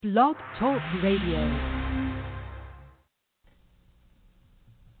Blog Talk Radio.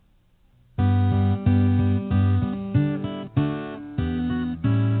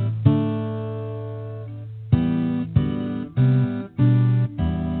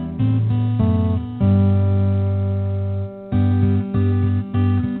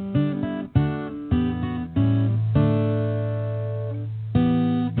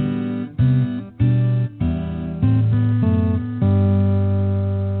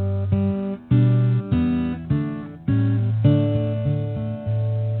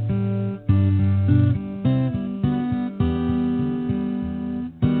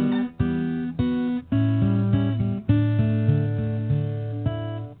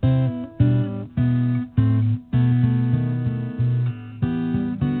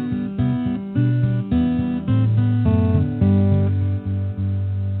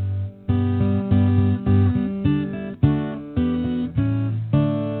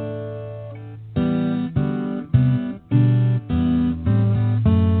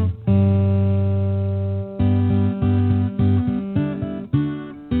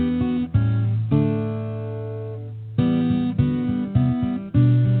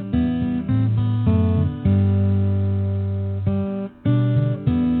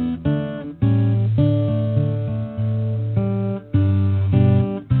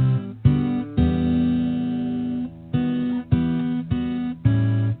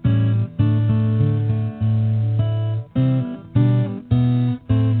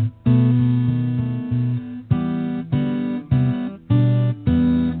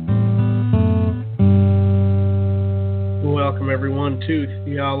 Everyone to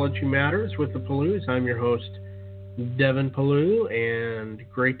Theology Matters with the Palloos. I'm your host, Devin Palloo, and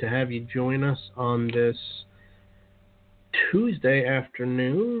great to have you join us on this Tuesday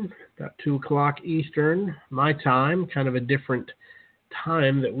afternoon, about 2 o'clock Eastern, my time, kind of a different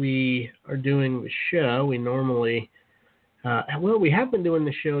time that we are doing the show. We normally, we have been doing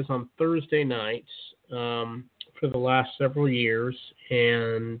the shows on Thursday nights for the last several years,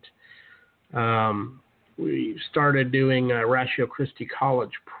 and we started doing Ratio Christi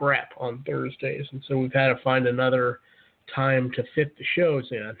College prep on Thursdays, and so we've had to find another time to fit the shows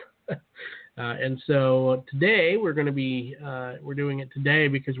in. And so today we're going to be we're doing it today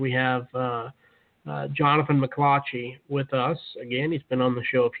because we have Jonathan McClatchy with us again. He's been on the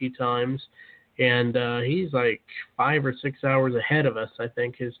show a few times, and he's like 5 or 6 hours ahead of us, I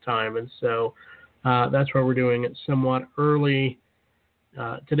think, his time, and so that's why we're doing it somewhat early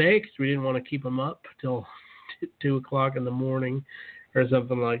today, because we didn't want to keep them up till 2 o'clock in the morning or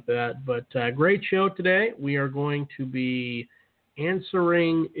something like that. But great show today. We are going to be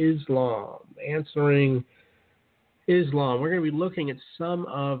answering Islam. We're going to be looking at some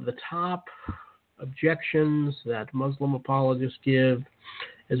of the top objections that Muslim apologists give,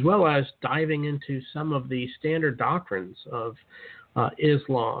 as well as diving into some of the standard doctrines of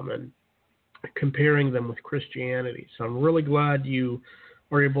Islam and comparing them with Christianity. So I'm really glad you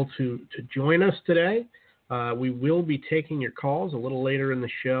are able to join us today. We will be taking your calls a little later in the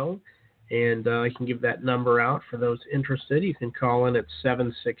show, and I can give that number out for those interested. You can call in at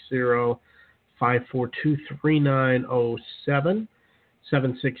 760-542-3907,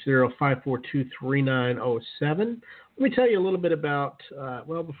 760-542-3907. Let me tell you a little bit about,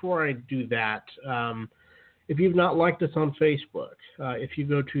 before I do that, if you've not liked us on Facebook, if you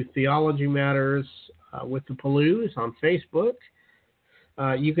go to Theology Matters with the Palloos on Facebook,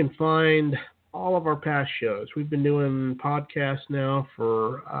 you can find all of our past shows. We've been doing podcasts now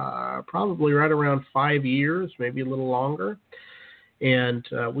for probably right around 5 years, maybe a little longer. And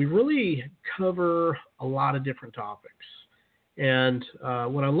we really cover a lot of different topics. And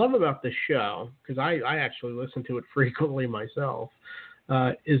what I love about this show, because I actually listen to it frequently myself,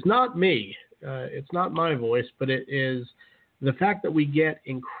 is not me. It's not my voice, but it is the fact that we get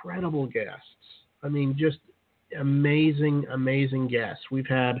incredible guests. I mean, just amazing guests. We've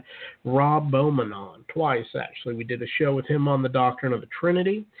had Rob Bowman on twice, actually. We did a show with him on the Doctrine of the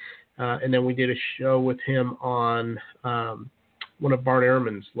Trinity, and then we did a show with him on one of Bart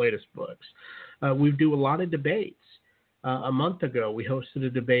Ehrman's latest books. We do a lot of debates. A month ago, we hosted a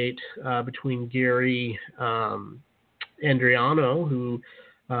debate between Gary Andriano, who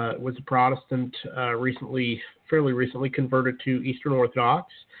was a Protestant, fairly recently converted to Eastern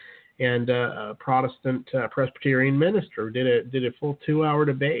Orthodox, and a Protestant Presbyterian minister. Did a full 2-hour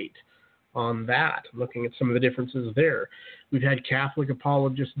debate on that, looking at some of the differences there. We've had Catholic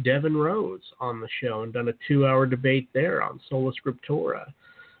apologist Devin Rose on the show and done a 2-hour debate there on Sola Scriptura,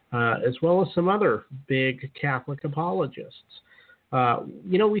 as well as some other big Catholic apologists.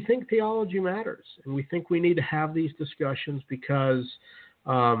 We think theology matters, and we think we need to have these discussions because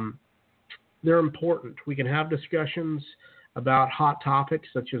they're important. We can have discussions about hot topics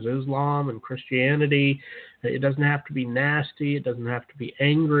such as Islam and Christianity. It doesn't have to be nasty. It doesn't have to be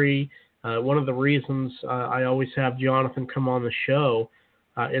angry. One of the reasons I always have Jonathan come on the show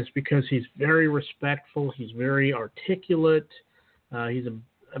is because he's very respectful. He's very articulate. He's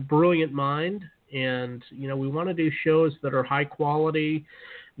a brilliant mind. And, we want to do shows that are high quality,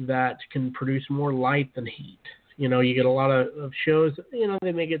 that can produce more light than heat. You get a lot of shows,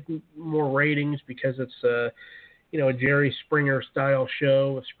 they may get more ratings because it's a Jerry Springer style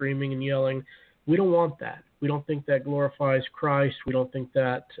show with screaming and yelling. We don't want that. We don't think that glorifies Christ. We don't think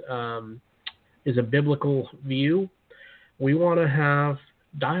that is a biblical view. We want to have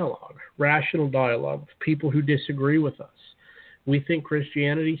dialogue, rational dialogue with people who disagree with us. We think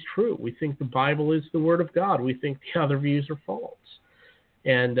Christianity is true. We think the Bible is the Word of God. We think the other views are false.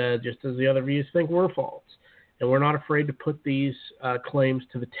 And just as the other views think we're false. And we're not afraid to put these claims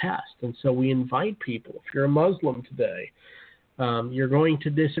to the test. And so we invite people. If you're a Muslim today, you're going to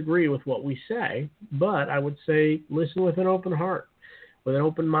disagree with what we say, but I would say listen with an open heart, with an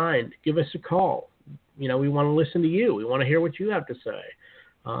open mind. Give us a call. We want to listen to you. We want to hear what you have to say.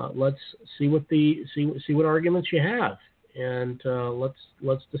 Let's see what arguments you have, and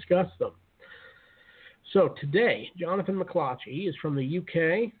let's discuss them. So today, Jonathan McClatchy is from the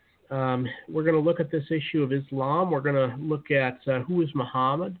UK. We're going to look at this issue of Islam. We're going to look at who is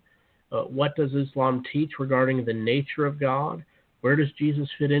Muhammad, what does Islam teach regarding the nature of God, where does Jesus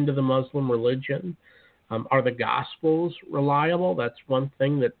fit into the Muslim religion, are the Gospels reliable? That's one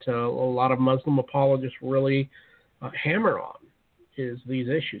thing that a lot of Muslim apologists really hammer on, is these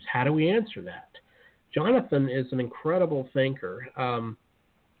issues. How do we answer that? Jonathan is an incredible thinker.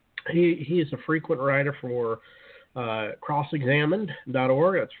 He is a frequent writer for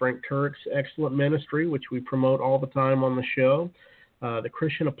crossexamined.org. That's Frank Turek's excellent ministry, which we promote all the time on the show. The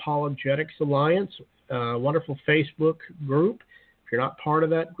Christian Apologetics Alliance, wonderful Facebook group. If you're not part of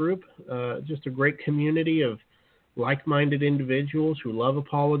that group, just a great community of like-minded individuals who love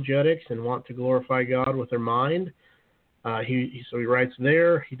apologetics and want to glorify God with their mind. So he writes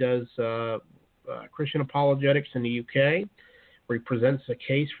there. He does Christian apologetics in the UK, where he presents a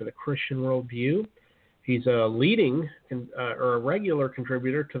case for the Christian worldview. He's a leading or a regular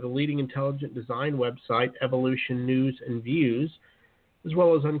contributor to the leading intelligent design website, Evolution News and Views, as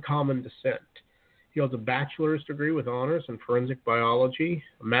well as Uncommon Descent. He holds a bachelor's degree with honors in forensic biology,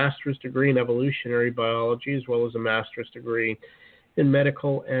 a master's degree in evolutionary biology, as well as a master's degree in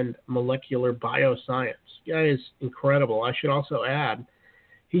medical and molecular bioscience. The guy is incredible. I should also add,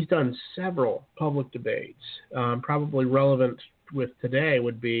 he's done several public debates. Probably relevant with today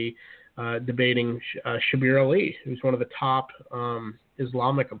would be debating Shabir Ali, who's one of the top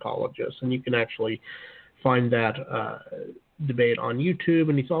Islamic apologists, and you can actually find that debate on YouTube.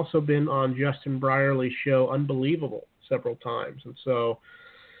 And he's also been on Justin Brierly's show Unbelievable several times. And so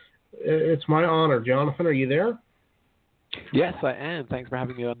it's my honor. Jonathan, are you there? Yes, I am. Thanks for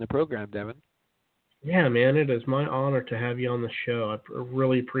having me on the program, Devin. Yeah, man, it is my honor to have you on the show. I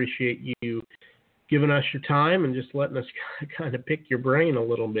really appreciate you giving us your time and just letting us kind of pick your brain a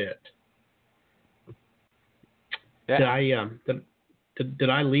little bit. Yeah. Did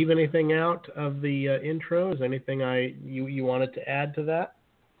I leave anything out of the intro? Is anything you wanted to add to that?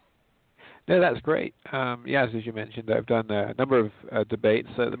 No, that's great. Yes, as you mentioned, I've done a number of debates.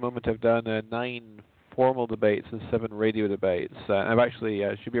 At the moment, I've done 9 formal debates and 7 radio debates. I've actually,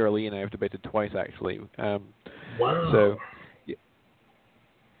 Shabir Ali and I have debated twice, actually. Wow. So, yeah.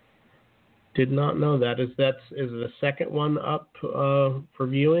 Did not know that. Is the second one up for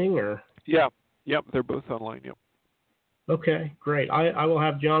viewing, or? Yeah. Yep, they're both online, yep. Okay, great. I will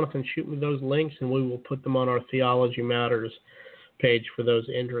have Jonathan shoot me those links, and we will put them on our Theology Matters page for those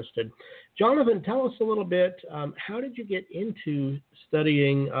interested. Jonathan, tell us a little bit, how did you get into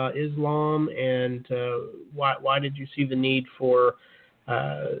studying Islam, and why did you see the need for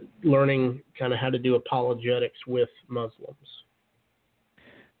learning kind of how to do apologetics with Muslims?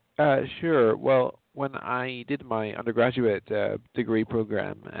 Sure. Well, when I did my undergraduate degree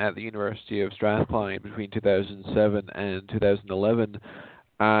program at the University of Strathclyde between 2007 and 2011,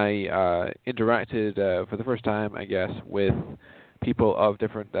 I interacted for the first time, I guess, with people of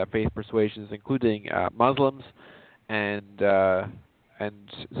different faith persuasions, including Muslims, and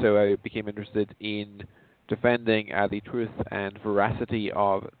so I became interested in defending the truth and veracity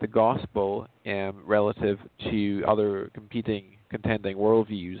of the gospel relative to other contending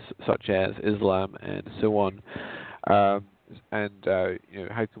worldviews such as Islam and so on. How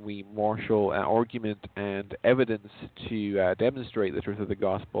can we marshal argument and evidence to demonstrate the truth of the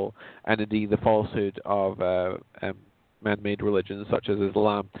gospel, and indeed the falsehood of man-made religions such as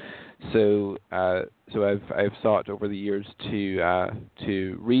Islam. So I've sought over the years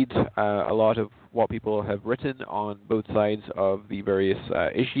to read a lot of what people have written on both sides of the various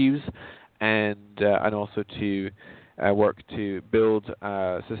issues, and also to work to build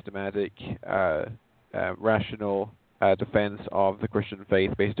systematic, rational defense of the Christian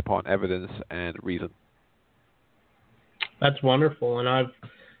faith based upon evidence and reason. That's wonderful, and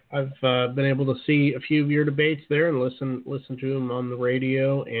I've been able to see a few of your debates there and listen to them on the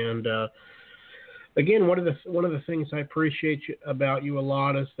radio. And again, one of the things I appreciate about you a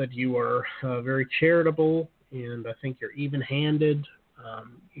lot is that you are very charitable, and I think you're even-handed.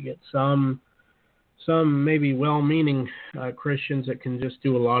 You get some maybe well-meaning Christians that can just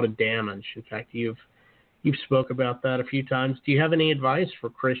do a lot of damage. In fact, you've spoke about that a few times. Do you have any advice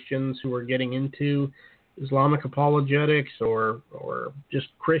for Christians who are getting into Islamic apologetics or just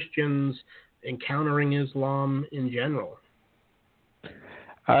Christians encountering Islam in general?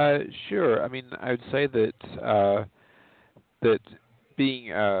 Sure. I mean, I would say that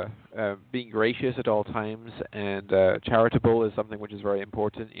being gracious at all times and charitable is something which is very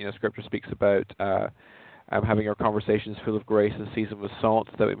important. Scripture speaks about having our conversations full of grace and seasoned with salt,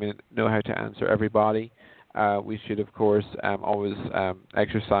 so that we may know how to answer everybody. We should, of course, always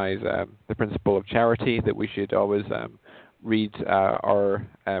exercise the principle of charity, that we should always read our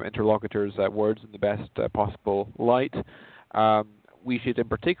interlocutors' words in the best possible light. We should, in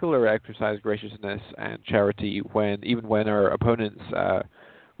particular, exercise graciousness and charity even when our opponents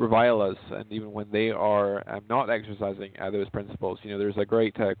revile us, and even when they are not exercising those principles. There's a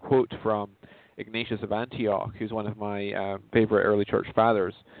great quote from Ignatius of Antioch, who's one of my favorite early church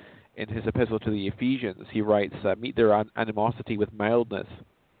fathers. In his epistle to the Ephesians, he writes, "Meet their animosity with mildness,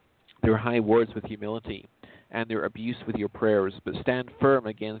 their high words with humility, and their abuse with your prayers, but stand firm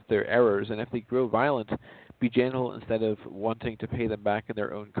against their errors, and if they grow violent, be gentle instead of wanting to pay them back in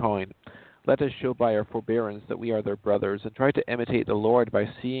their own coin. Let us show by our forbearance that we are their brothers, and try to imitate the Lord by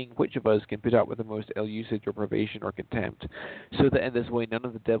seeing which of us can put up with the most ill usage or privation or contempt, so that in this way none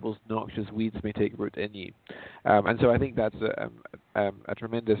of the devil's noxious weeds may take root in you." And so I think that's a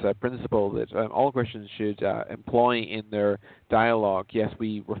tremendous principle that all Christians should employ in their dialogue. Yes,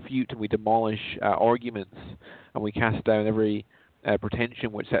 we refute and we demolish arguments, and we cast down every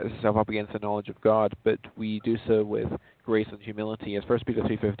pretension which sets itself up against the knowledge of God, but we do so with grace and humility. As 1 Peter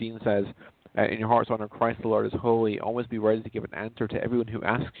 3:15 says, "In your hearts honor Christ the Lord as holy. Always be ready to give an answer to everyone who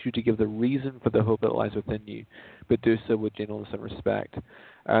asks you to give the reason for the hope that lies within you, but do so with gentleness and respect."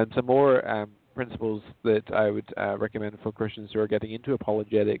 And some more principles that I would recommend for Christians who are getting into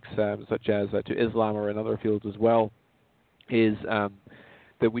apologetics, such as to Islam or in other fields as well, is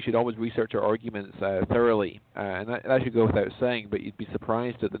that we should always research our arguments thoroughly. And that should go without saying, but you'd be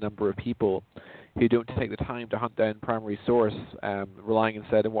surprised at the number of people who don't take the time to hunt down primary source, relying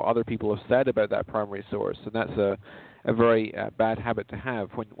instead on what other people have said about that primary source. And that's a very bad habit to have.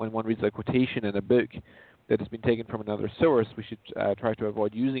 When one reads a quotation in a book that has been taken from another source, we should try to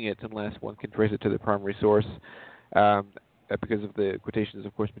avoid using it unless one can trace it to the primary source, because if the quotation has,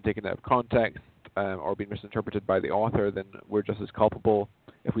 of course, been taken out of context or been misinterpreted by the author, then we're just as culpable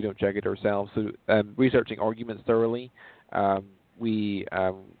if we don't check it ourselves. So researching arguments thoroughly, we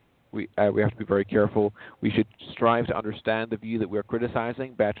have to be very careful. We should strive to understand the view that we're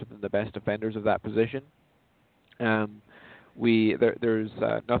criticizing better than the best defenders of that position. There's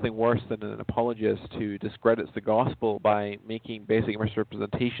nothing worse than an apologist who discredits the gospel by making basic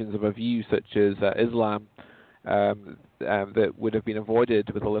misrepresentations of a view such as Islam that would have been avoided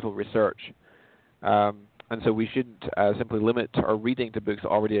with a little research. And so we shouldn't simply limit our reading to books that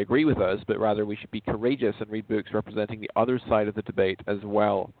already agree with us, but rather we should be courageous and read books representing the other side of the debate as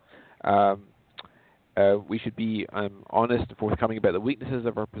well. We should be honest and forthcoming about the weaknesses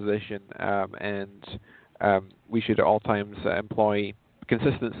of our position, and we should at all times employ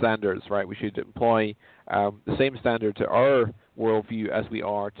consistent standards, right? We should employ the same standard to our worldview as we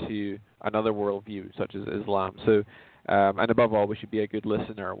are to another worldview, such as Islam. So, and above all, we should be a good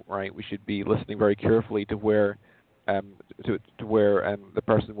listener, right? We should be listening very carefully to where the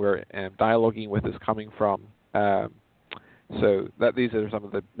person we're dialoguing with is coming from. So these are some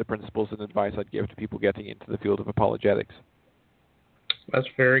of the principles and advice I'd give to people getting into the field of apologetics. That's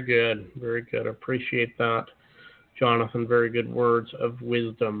very good. Very good. I appreciate that, Jonathan. Very good words of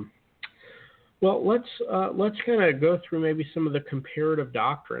wisdom. Well, let's kind of go through maybe some of the comparative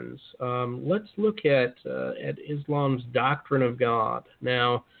doctrines. Let's look at Islam's doctrine of God.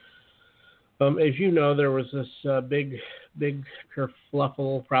 Now, as you know, there was this big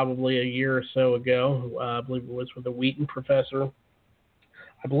kerfluffle probably a year or so ago. I believe it was with the Wheaton professor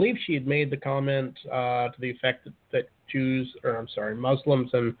I believe she had made the comment to the effect that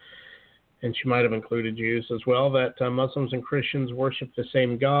Muslims and she might have included Jews as well, that Muslims and Christians worship the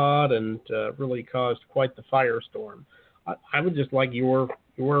same God, and really caused quite the firestorm. I would just like your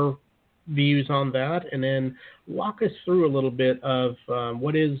views on that, and then walk us through a little bit of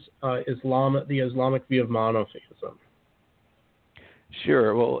what is the Islamic view of monotheism.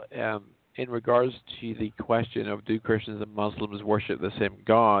 Sure. Well, in regards to the question of do Christians and Muslims worship the same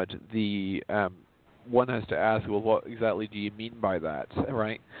God, the one has to ask, well, what exactly do you mean by that,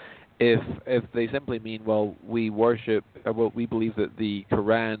 right? If they simply mean, well, we worship, we believe that the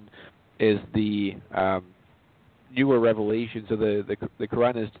Quran is the newer revelation, so the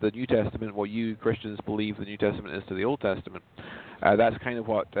Quran is to the New Testament what you Christians believe the New Testament is to the Old Testament. That's kind of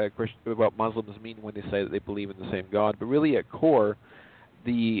what Muslims mean when they say that they believe in the same God. But really, at core,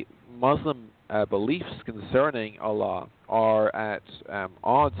 the Muslim beliefs concerning Allah are at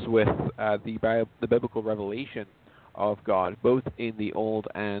odds with the biblical revelation of God, both in the Old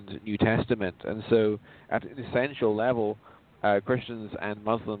and New Testament. And so, at an essential level, Christians and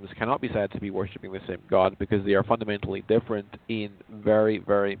Muslims cannot be said to be worshipping the same God because they are fundamentally different in very,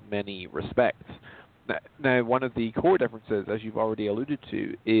 very many respects. Now, one of the core differences, as you've already alluded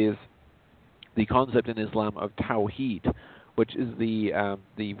to, is the concept in Islam of Tawheed, which is the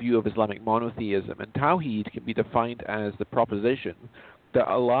view of Islamic monotheism. And Tawheed can be defined as the proposition that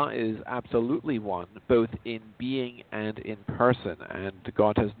Allah is absolutely one, both in being and in person, and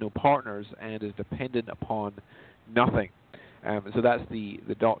God has no partners and is dependent upon nothing. So that's the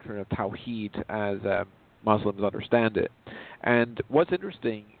doctrine of Tawheed as Muslims understand it. And what's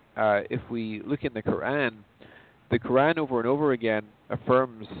interesting, if we look in the Quran over and over again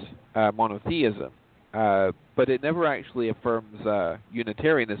affirms monotheism, but it never actually affirms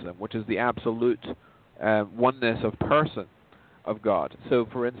Unitarianism, which is the absolute oneness of person of God. So,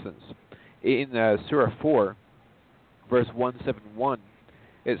 for instance, in Surah 4, verse 171,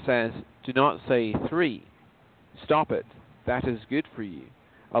 it says, "Do not say three. Stop it. That is good for you.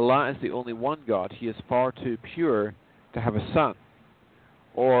 Allah is the only one God. He is far too pure to have a son."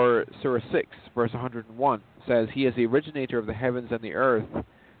 Or Surah 6, verse 101, says, "He is the originator of the heavens and the earth.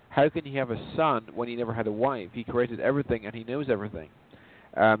 How can he have a son when he never had a wife? He created everything and he knows everything."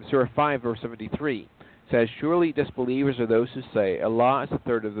 Surah 5, verse 73 says, "Surely disbelievers are those who say, Allah is a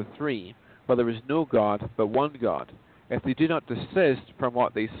third of the three, while there is no God but one God. If they do not desist from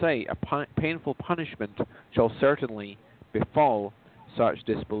what they say, a painful punishment shall certainly befall such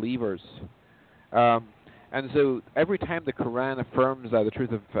disbelievers." And so every time the Quran affirms the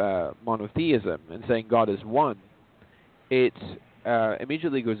truth of monotheism and saying God is one, it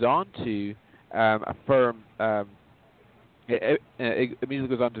immediately goes on to affirm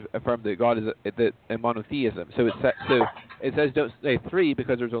that God is a monotheism. So it says don't say three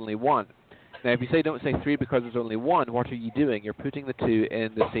because there's only one. Now, if you say don't say three because there's only one, what are you doing? You're putting the two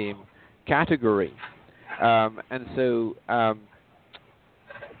in the same category. So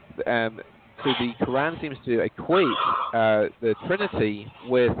the Quran seems to equate the Trinity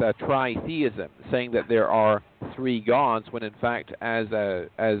with tritheism, saying that there are three gods, when in fact, as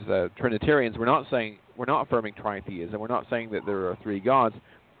Trinitarians, we're not affirming tritheism. We're not saying that there are three gods,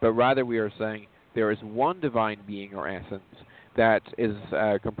 but rather we are saying there is one divine being or essence that is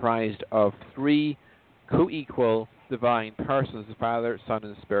comprised of three co-equal divine persons, the Father, Son,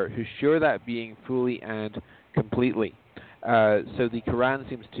 and Spirit, who share that being fully and completely. So the Quran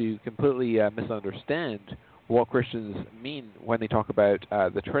seems to completely misunderstand what Christians mean when they talk about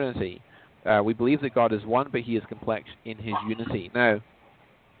the Trinity. We believe that God is one, but He is complex in His unity. Now,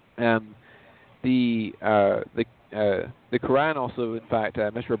 the Quran also, in fact,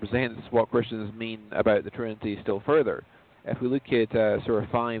 misrepresents what Christians mean about the Trinity still further. If we look at Surah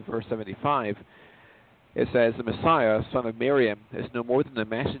 5, verse 75, it says, "The Messiah, son of Maryam, is no more than a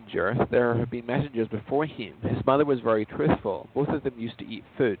messenger. There have been messengers before him. His mother was very truthful. Both of them used to eat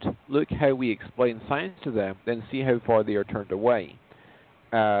food. Look how we explain science to them, then see how far they are turned away."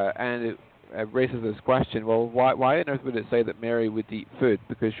 And it raises this question, well, why on earth would it say that Mary would eat food?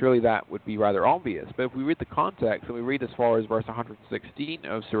 Because surely that would be rather obvious. But if we read the context, and we read as far as verse 116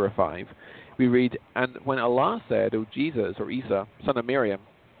 of Surah 5, we read, "And when Allah said, O Jesus, or Isa, son of Maryam,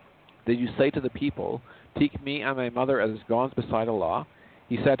 did you say to the people, take me and my mother as gods beside Allah?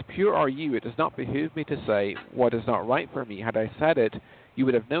 He said, pure are you, it does not behoove me to say what is not right for me. Had I said it, you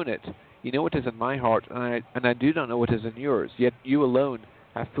would have known it. You know what is in my heart, and I do not know what is in yours. Yet you alone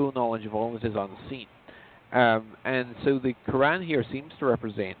have full knowledge of all that is unseen." And so the Quran here seems to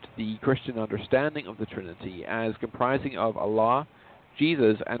represent the Christian understanding of the Trinity as comprising of Allah,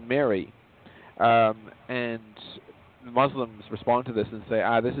 Jesus, and Mary. And Muslims respond to this and say,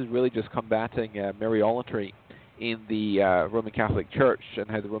 this is really just combating Mariolatry in the Roman Catholic Church, and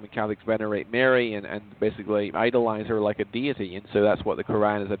how the Roman Catholics venerate Mary and basically idolize her like a deity, and so that's what the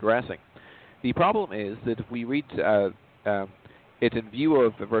Quran is addressing. The problem is that if we read it in view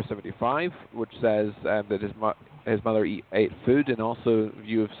of verse 75, which says that his mother ate food, and also in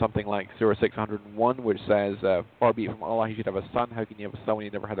view of something like Surah 601, which says, far be it from Allah, he should have a son, how can you have a son when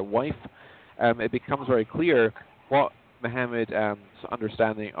you never had a wife? It becomes very clear what Muhammad's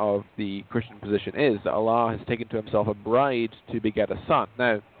understanding of the Christian position is, that Allah has taken to himself a bride to beget a son.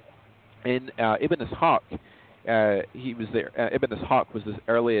 Now, in Ibn Ishaq, Ibn Ishaq was the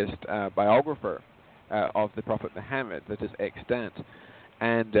earliest biographer of the Prophet Muhammad that is extant.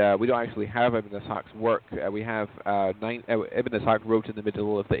 And we don't actually have Ibn Ishaq's work. We have Ibn Ishaq wrote in the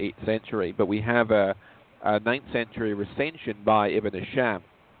middle of the 8th century, but we have a 9th century recension by Ibn Hisham.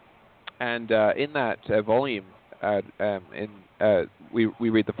 And in that volume, we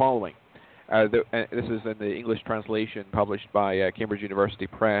read the following. This is in the English translation published by Cambridge University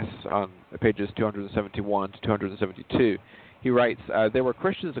Press on pages 271 to 272. He writes, there were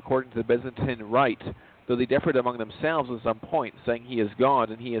Christians according to the Byzantine rite, though they differed among themselves on some points, saying he is God,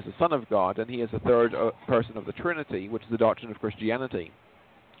 and he is the Son of God, and he is the third person of the Trinity, which is the doctrine of Christianity.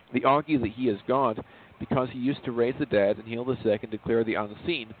 They argue that he is God because he used to raise the dead and heal the sick and declare the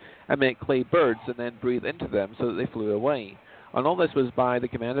unseen, and make clay birds and then breathe into them so that they flew away. And all this was by the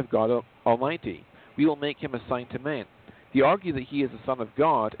command of God Almighty. We will make him a sign to men. They argue that he is the Son of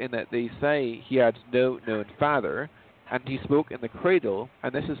God in that they say he had no known father, and he spoke in the cradle,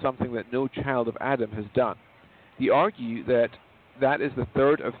 and this is something that no child of Adam has done. They argue that that is the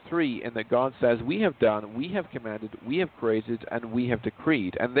third of three, in that God says, we have done, we have commanded, we have created, and we have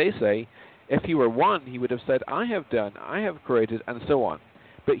decreed. And they say, if he were one, he would have said, I have done, I have created, and so on.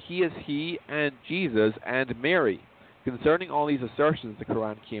 But he is he, and Jesus, and Mary. Concerning all these assertions, the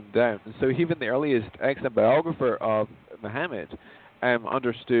Quran came down. And so even the earliest excellent biographer of Muhammad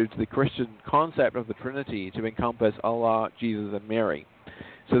understood the Christian concept of the Trinity to encompass Allah, Jesus, and Mary.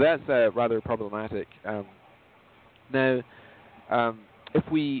 So that's rather problematic. Now, if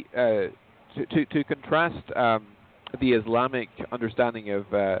we to contrast the Islamic understanding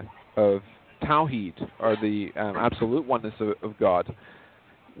of Tawheed, or the absolute oneness of God,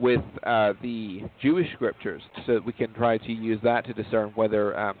 with the Jewish scriptures, so that we can try to use that to discern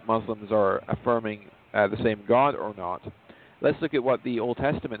whether Muslims are affirming the same God or not. Let's look at what the Old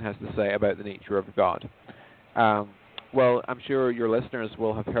Testament has to say about the nature of God. Well, I'm sure your listeners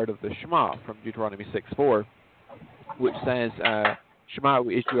will have heard of the Shema from Deuteronomy 6:4, which says, Shema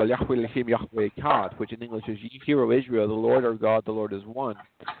Israel Yahweh Elohim Yahweh Echad, which in English is, Hear, O Israel, the Lord our God, the Lord is one.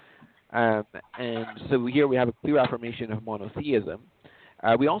 And so here we have a clear affirmation of monotheism.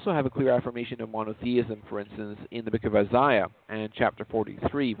 We also have a clear affirmation of monotheism, for instance, in the book of Isaiah, and chapter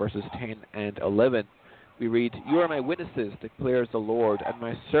 43, verses 10 and 11. We read, You are my witnesses, declares the Lord, and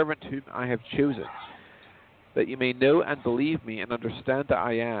my servant whom I have chosen, that you may know and believe me and understand that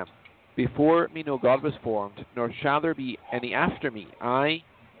I am. Before me no God was formed, nor shall there be any after me. I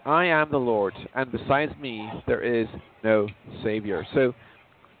am the Lord, and besides me there is no Savior. So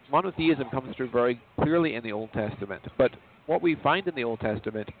monotheism comes through very clearly in the Old Testament. But what we find in the Old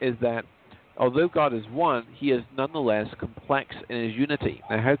Testament is that although God is one, he is nonetheless complex in his unity.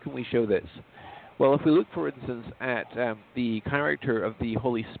 Now, how can we show this? Well, if we look, for instance, at the character of the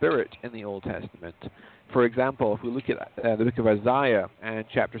Holy Spirit in the Old Testament, for example, if we look at the book of Isaiah and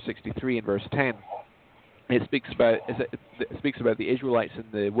chapter 63 and verse 10, it speaks about the Israelites in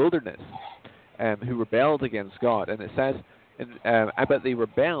the wilderness who rebelled against God, and it says, but they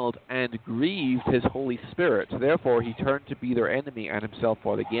rebelled and grieved his Holy Spirit. Therefore, he turned to be their enemy and himself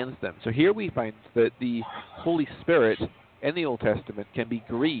fought against them. So here we find that the Holy Spirit in the Old Testament can be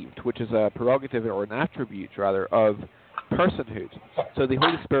grieved, which is a prerogative or an attribute, rather, of personhood. So the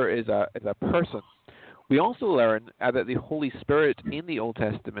Holy Spirit is a person. We also learn that the Holy Spirit in the Old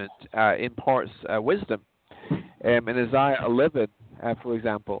Testament imparts wisdom. In Isaiah 11, for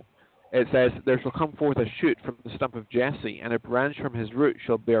example, it says, There shall come forth a shoot from the stump of Jesse, and a branch from his root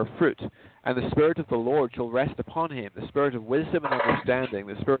shall bear fruit. And the Spirit of the Lord shall rest upon him, the Spirit of wisdom and understanding,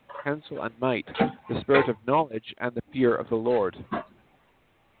 the Spirit of counsel and might, the Spirit of knowledge and the fear of the Lord.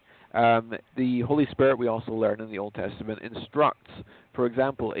 The Holy Spirit, we also learn in the Old Testament, instructs. For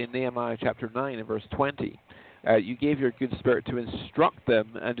example, in Nehemiah chapter 9 and verse 20, you gave your good Spirit to instruct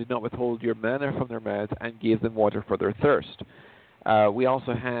them, and did not withhold your manna from their mouth, and gave them water for their thirst. We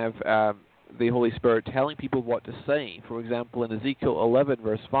also have the Holy Spirit telling people what to say. For example, in Ezekiel 11,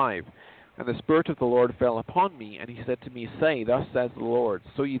 verse 5, And the Spirit of the Lord fell upon me, and he said to me, Say, thus says the Lord,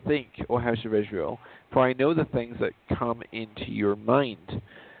 so you think, O house of Israel, for I know the things that come into your mind.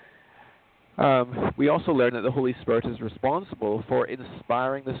 We also learn that the Holy Spirit is responsible for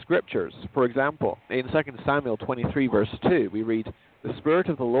inspiring the Scriptures. For example, in 2 Samuel 23, verse 2, we read, The Spirit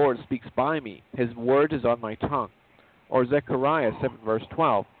of the Lord speaks by me, his word is on my tongue. Or Zechariah 7, verse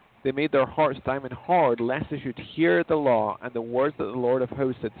 12, They made their hearts diamond hard, lest they should hear the law and the words that the Lord of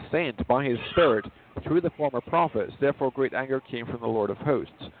hosts had sent by his Spirit through the former prophets. Therefore great anger came from the Lord of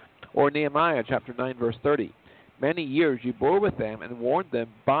hosts. Or Nehemiah chapter 9, verse 30, Many years you bore with them and warned them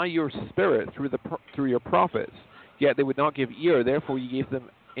by your Spirit through your prophets. Yet they would not give ear, therefore you gave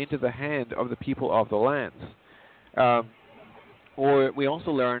them into the hand of the people of the lands. Or we also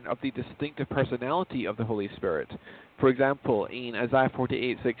learn of the distinctive personality of the Holy Spirit. For example, in Isaiah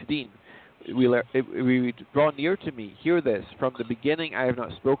 48:16, we read, Draw near to me, hear this. From the beginning I have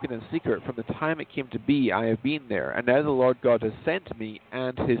not spoken in secret. From the time it came to be, I have been there. And now the Lord God has sent me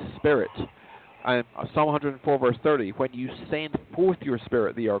and his Spirit. Psalm 104, verse 30, When you send forth your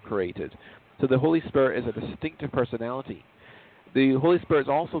Spirit, they are created. So the Holy Spirit is a distinctive personality. The Holy Spirit is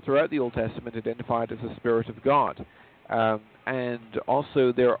also throughout the Old Testament identified as the Spirit of God. And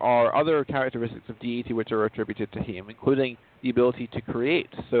also there are other characteristics of deity which are attributed to him, including the ability to create.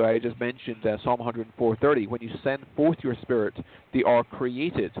 So I just mentioned Psalm 104:30, When you send forth your Spirit, they are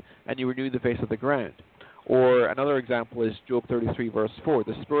created, and you renew the face of the ground. Or another example is Job 33, verse 4,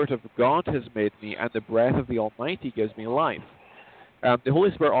 The Spirit of God has made me, and the breath of the Almighty gives me life. The Holy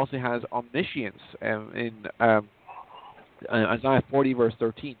Spirit also has omniscience in Isaiah 40, verse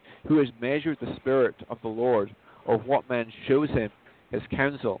 13, Who has measured the Spirit of the Lord, or what man shows him his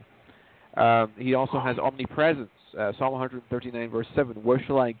counsel. He also has omnipresence. Psalm 139, verse 7, Where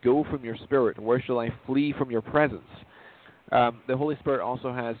shall I go from your Spirit? Where shall I flee from your presence? The Holy Spirit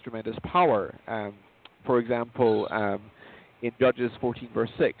also has tremendous power. For example, in Judges 14, verse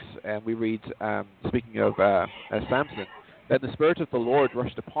 6, we read, speaking of Samson, Then the Spirit of the Lord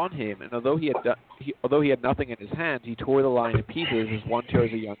rushed upon him, and although he had nothing in his hand, he tore the lion in pieces as one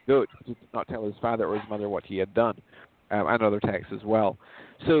tears a young goat. He did not tell his father or his mother what he had done, and other texts as well.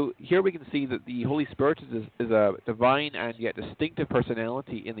 So here we can see that the Holy Spirit is a divine and yet distinctive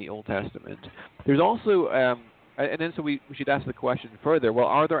personality in the Old Testament. There's also and then so we should ask the question further, well,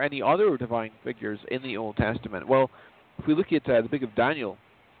 are there any other divine figures in the Old Testament? Well, if we look at the book of Daniel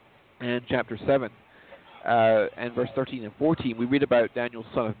and chapter 7 and verse 13 and 14, we read about Daniel's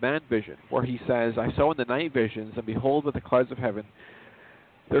Son of Man vision, where he says, I saw in the night visions, and behold, with the clouds of heaven,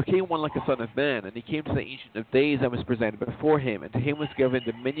 there came one like a son of man, and he came to the Ancient of Days and was presented before him, and to him was given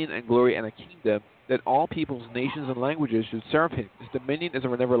dominion and glory and a kingdom, that all peoples, nations, and languages should serve him. His dominion is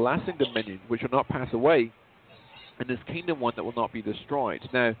an everlasting dominion, which will not pass away, and his kingdom one that will not be destroyed.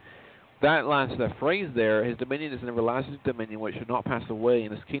 Now, that last phrase there, his dominion is an everlasting dominion which should not pass away,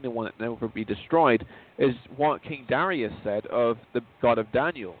 and his kingdom one that never be destroyed, is what King Darius said of the God of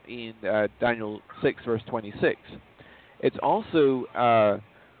Daniel in Daniel 6, verse 26. It's also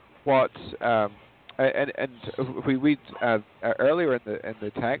what and if we read earlier in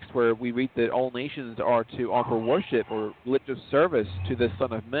the text where we read that all nations are to offer worship or religious service to the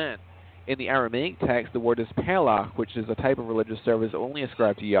Son of Man. In the Aramaic text, the word is pelach, which is a type of religious service only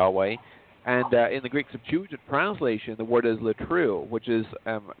ascribed to Yahweh. And in the Greek Septuagint translation, the word is latreuo, which is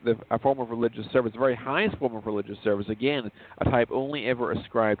a form of religious service, the very highest form of religious service, again, a type only ever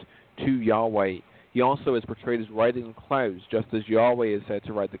ascribed to Yahweh. He also is portrayed as riding the clouds, just as Yahweh is said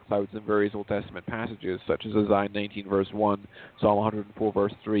to ride the clouds in various Old Testament passages, such as Isaiah 19, verse 1, Psalm 104,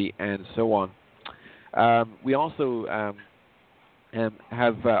 verse 3, and so on. We also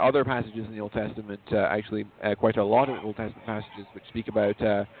have other passages in the Old Testament, actually quite a lot of Old Testament passages, which speak about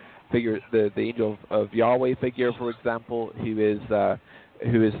the angel of Yahweh figure, for example, who is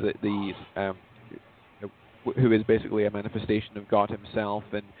basically a manifestation of God Himself.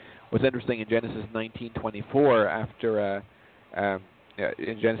 And what's interesting in Genesis 19:24, after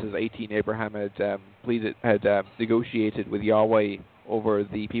in Genesis 18, Abraham had negotiated with Yahweh over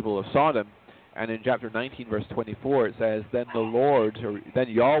the people of Sodom. And in chapter 19, verse 24, it says, Then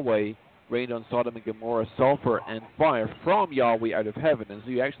Yahweh rained on Sodom and Gomorrah sulfur and fire from Yahweh out of heaven. And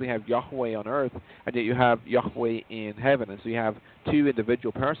so you actually have Yahweh on earth, and yet you have Yahweh in heaven. And so you have two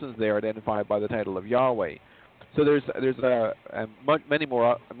individual persons there identified by the title of Yahweh. So there's many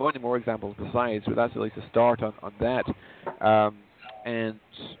more examples besides, but that's at least a start on that. And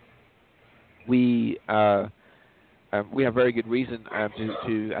we have very good reason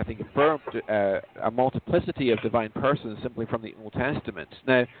to I think, affirm a multiplicity of divine persons simply from the Old Testament.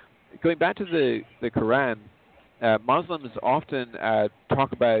 Now, going back to the Quran, Muslims often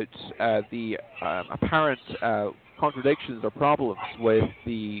talk about the apparent contradictions or problems with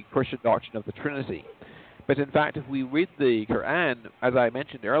the Christian doctrine of the Trinity. But in fact, if we read the Quran, as I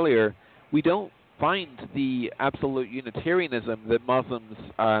mentioned earlier, we don't find the absolute Unitarianism that Muslims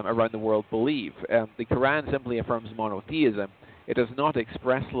around the world believe. The Quran simply affirms monotheism. It does not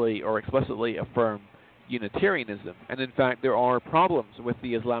expressly or explicitly affirm Unitarianism. And in fact, there are problems with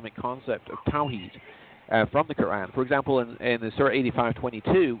the Islamic concept of Tawheed from the Quran. For example, in Surah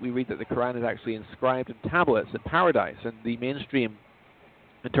 85:22, we read that the Quran is actually inscribed in tablets in paradise, and the mainstream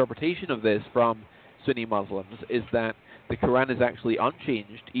interpretation of this from Sunni Muslims is that the Quran is actually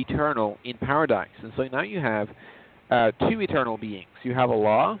unchanged, eternal, in paradise. And so now you have two eternal beings. You have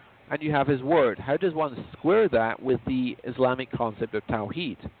Allah and you have His Word. How does one square that with the Islamic concept of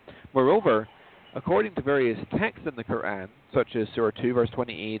Tawheed? Moreover, according to various texts in the Quran, such as Surah 2, verse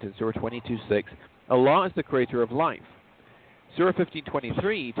 28 and Surah 22:6, Allah is the creator of life. Surah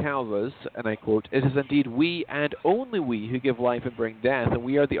 15:23 tells us, and I quote, "It is indeed we and only we who give life and bring death, and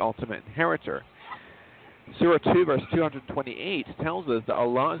we are the ultimate inheritor." Surah 2, verse 228 tells us that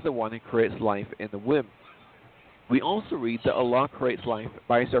Allah is the one who creates life in the womb. We also read that Allah creates life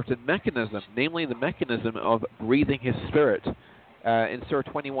by a certain mechanism, namely the mechanism of breathing His Spirit. In Surah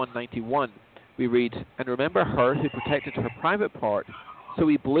 21:91, we read, "And remember her who protected her private part, so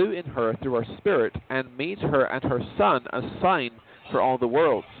we blew in her through our Spirit and made her and her son a sign for all the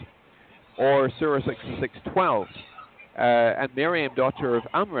worlds." Or Surah 66:12, "And Miriam, daughter of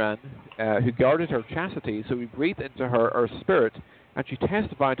Amran, who guarded her chastity, so we breathed into her our Spirit, and she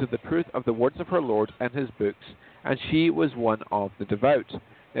testified to the truth of the words of her Lord and His books, and she was one of the devout."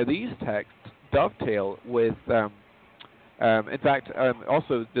 Now these texts dovetail with, in fact,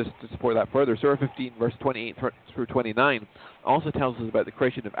 also just to support that further, Surah 15, verse 28 through 29 also tells us about the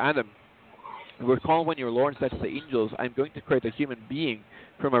creation of Adam. "Recall when your Lord said to the angels, I am going to create a human being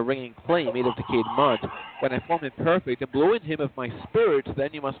from a ringing clay made of decayed mud. When I form him perfect and blow in him of my Spirit, then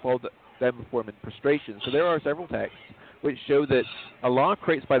you must fall down before him in prostration." So there are several texts which show that Allah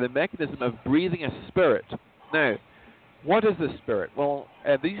creates by the mechanism of breathing a spirit. Now, what is this spirit? Well,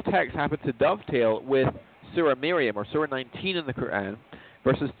 these texts happen to dovetail with Surah Maryam, or Surah 19 in the Quran,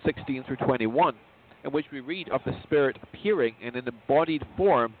 verses 16 through 21, in which we read of the Spirit appearing in an embodied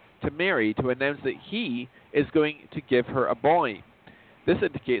form to Mary to announce that He is going to give her a boy. This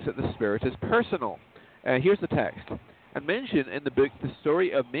indicates that the Spirit is personal. Here's the text. "And mention in the book the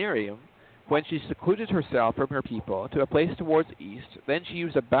story of Miriam, when she secluded herself from her people to a place towards the east. Then she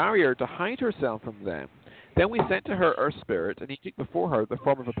used a barrier to hide herself from them. Then we sent to her our Spirit, and He took before her the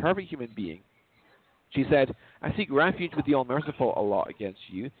form of a perfect human being. She said, I seek refuge with the All-Merciful Allah against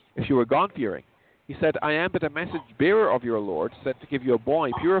you, if you are God-fearing. He said, I am but a message bearer of your Lord, sent to give you a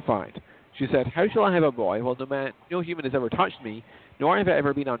boy purified. She said, how shall I have a boy? Well, no human has ever touched me, nor have I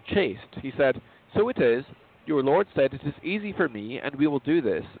ever been unchaste. He said, so it is. Your Lord said, it is easy for me, and we will do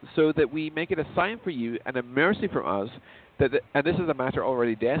this, so that we make it a sign for you and a mercy from us, and this is a matter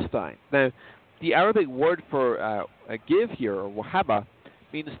already destined. Now, the Arabic word for a give here, or wahaba,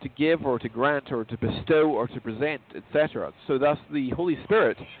 means to give or to grant or to bestow or to present, etc. So thus the Holy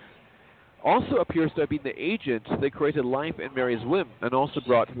Spirit also appears to have been the agent that created life in Mary's womb and also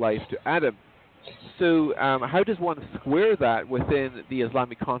brought life to Adam. So how does one square that within the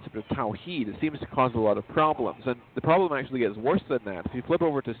Islamic concept of Tawheed? It seems to cause a lot of problems, and the problem actually gets worse than that. If you flip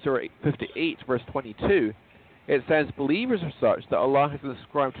over to Surah 58, verse 22, it says, believers are such that Allah has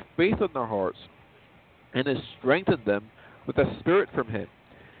inscribed faith in their hearts and has strengthened them with a spirit from Him.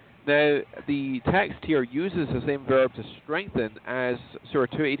 Now, the text here uses the same verb to strengthen as Surah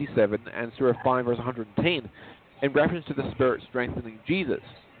 287 and Surah 5, verse 110, in reference to the Spirit strengthening Jesus.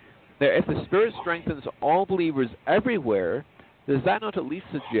 Now, if the Spirit strengthens all believers everywhere, does that not at least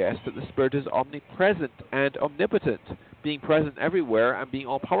suggest that the Spirit is omnipresent and omnipotent, being present everywhere and being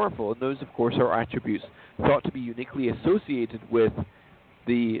all-powerful? And those, of course, are attributes thought to be uniquely associated with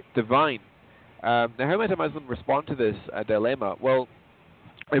the divine. Now, how might a Muslim respond to this dilemma? Well,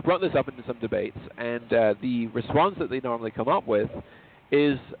 I brought this up into some debates, and the response that they normally come up with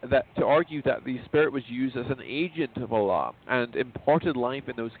is that to argue that the Spirit was used as an agent of Allah and imparted life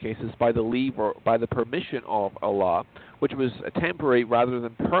in those cases by the leave or by the permission of Allah, which was temporary rather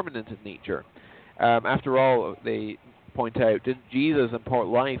than permanent in nature. After all, they point out, didn't Jesus impart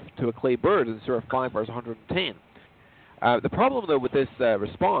life to a clay bird in Surah 5, verse 110? The problem, though, with this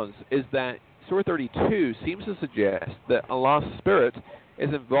response is that Surah 32 seems to suggest that Allah's Spirit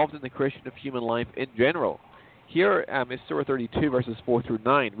is involved in the creation of human life in general. Here is Surah 32, verses 4 through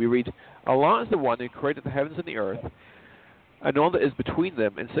 9. We read, Allah is the one who created the heavens and the earth, and all that is between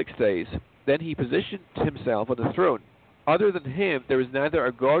them in 6 days. Then he positioned himself on the throne. Other than him, there is neither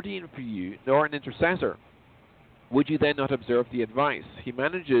a guardian for you nor an intercessor. Would you then not observe the advice? He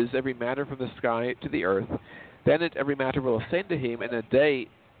manages every matter from the sky to the earth. Then every matter will ascend to him in a day,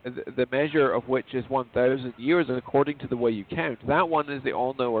 the measure of which is 1,000 years, according to the way you count. That one is the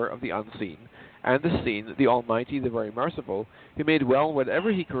all-knower of the unseen, and the seen, the Almighty, the very merciful, who made well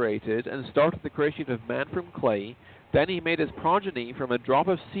whatever he created, and started the creation of man from clay. Then he made his progeny from a drop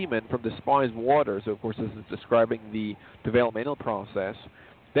of semen from despised water. So, of course, this is describing the developmental process.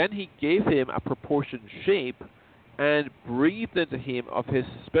 Then he gave him a proportioned shape and breathed into him of his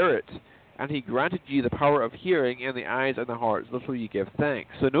spirit. And he granted you the power of hearing and the eyes and the hearts. That's where you give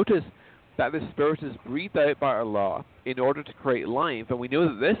thanks. So notice that the spirit is breathed out by Allah in order to create life. And we know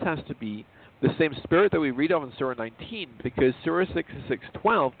that this has to be the same spirit that we read of in Surah 19, because Surah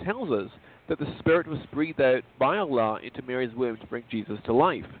 66:12 tells us that the spirit was breathed out by Allah into Mary's womb to bring Jesus to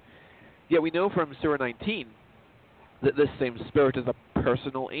life. Yet we know from Surah 19 that this same spirit is a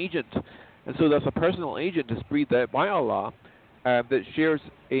personal agent. And so thus a personal agent is breathed out by Allah that shares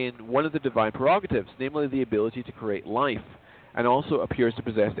in one of the divine prerogatives, namely the ability to create life, and also appears to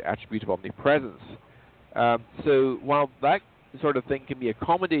possess the attribute of omnipresence. So while that sort of thing can be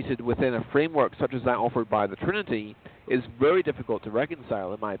accommodated within a framework such as that offered by the Trinity, is very difficult to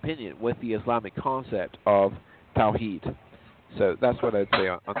reconcile, in my opinion, with the Islamic concept of Tawheed. So that's what I'd say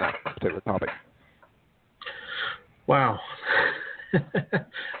on that particular topic. Wow.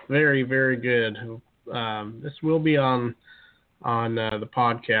 Very, very good. This will be on the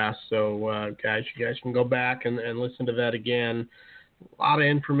podcast, so guys, you guys can go back and listen to that again. A lot of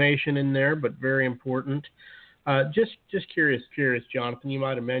information in there, but very important. Just curious, Jonathan, you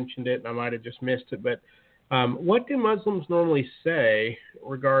might have mentioned it and I might have just missed it, but what do Muslims normally say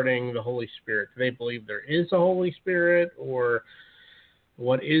regarding the Holy Spirit? Do they believe there is a Holy Spirit, or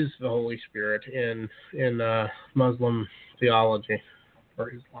what is the Holy Spirit in Muslim theology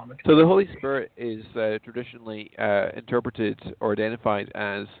or Islamic? So the Holy Spirit is traditionally interpreted or identified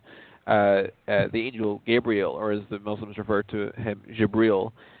as the angel Gabriel, or as the Muslims refer to him,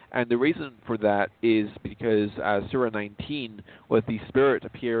 Jibril. And the reason for that is because Surah 19, with the Spirit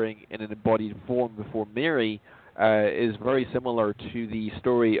appearing in an embodied form before Mary, is very similar to the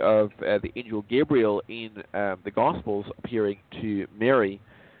story of the angel Gabriel in the Gospels appearing to Mary.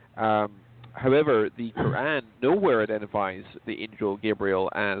 However, the Quran nowhere identifies the angel Gabriel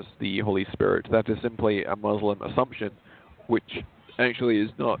as the Holy Spirit. That is simply a Muslim assumption, which actually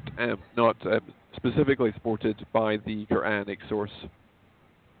is not specifically supported by the Quranic source.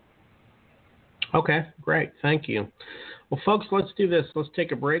 Okay, great. Thank you. Well, folks, let's do this. Let's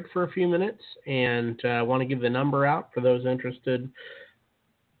take a break for a few minutes, and I want to give the number out for those interested.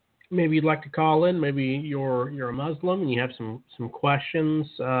 Maybe you'd like to call in. Maybe you're a Muslim and you have some questions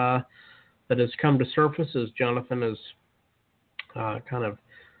that has come to surface as Jonathan has kind of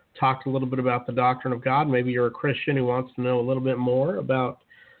talked a little bit about the doctrine of God. Maybe you're a Christian who wants to know a little bit more about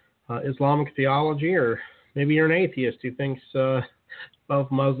Islamic theology, or maybe you're an atheist who thinks both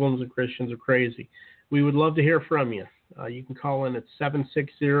Muslims and Christians are crazy. We would love to hear from you. You can call in at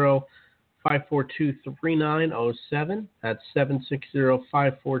 760-542-3907. That's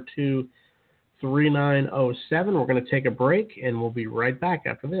 760-542-3907. We're going to take a break, and we'll be right back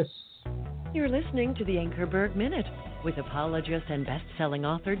after this. You're listening to the Ankerberg Minute with apologist and best-selling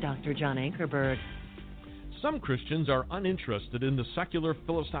author Dr. John Ankerberg. Some Christians are uninterested in the secular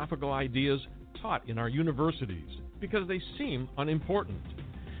philosophical ideas taught in our universities because they seem unimportant.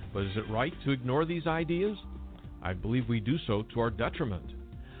 But is it right to ignore these ideas? I believe we do so to our detriment.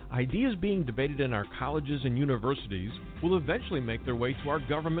 Ideas being debated in our colleges and universities will eventually make their way to our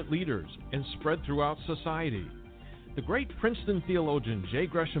government leaders and spread throughout society. The great Princeton theologian J.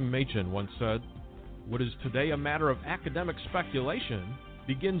 Gresham Machen once said, "What is today a matter of academic speculation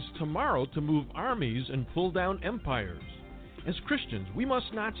begins tomorrow to move armies and pull down empires." As Christians, we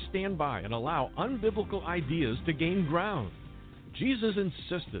must not stand by and allow unbiblical ideas to gain ground. Jesus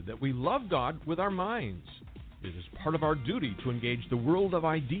insisted that we love God with our minds. It is part of our duty to engage the world of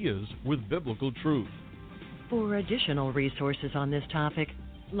ideas with biblical truth. For additional resources on this topic,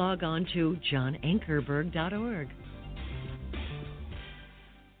 log on to johnankerberg.org.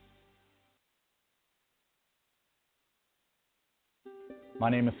 My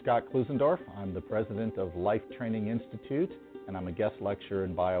name is Scott Klusendorf. I'm the president of Life Training Institute, and I'm a guest lecturer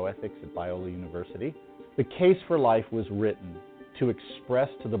in bioethics at Biola University. The Case for Life was written to express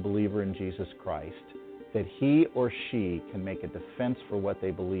to the believer in Jesus Christ that he or she can make a defense for what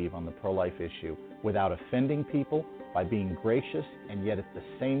they believe on the pro-life issue without offending people, by being gracious and yet at the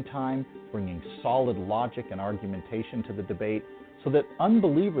same time bringing solid logic and argumentation to the debate so that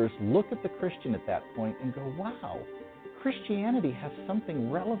unbelievers look at the Christian at that point and go, wow, Christianity has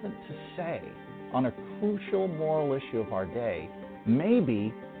something relevant to say on a crucial moral issue of our day.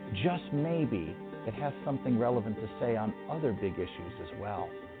 Maybe, just maybe, it has something relevant to say on other big issues as well.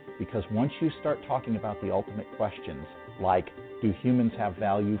 Because once you start talking about the ultimate questions, like, do humans have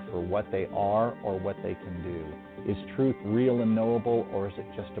value for what they are or what they can do? Is truth real and knowable, or is it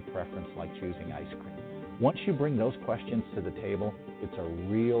just a preference like choosing ice cream? Once you bring those questions to the table, it's a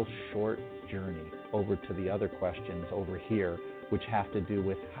real short journey over to the other questions over here, which have to do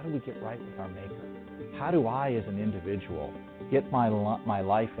with how do we get right with our Maker? How do I, as an individual, get my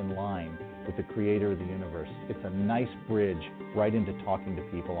life in line with the Creator of the universe? It's a nice bridge right into talking to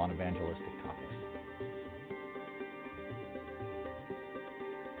people on evangelistic topics.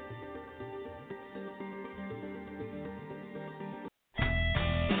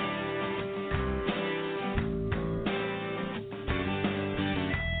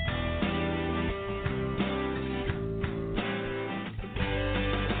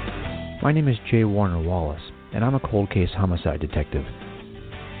 My name is Jay Warner Wallace, and I'm a cold case homicide detective.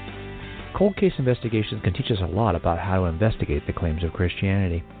 Cold case investigations can teach us a lot about how to investigate the claims of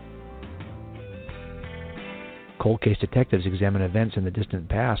Christianity. Cold case detectives examine events in the distant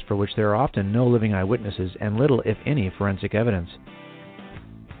past for which there are often no living eyewitnesses and little, if any, forensic evidence.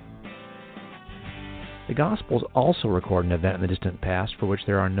 The Gospels also record an event in the distant past for which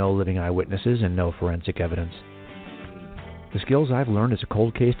there are no living eyewitnesses and no forensic evidence. The skills I've learned as a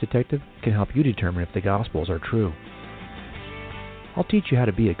cold case detective can help you determine if the Gospels are true. I'll teach you how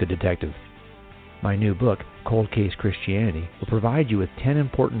to be a good detective. My new book, Cold Case Christianity, will provide you with 10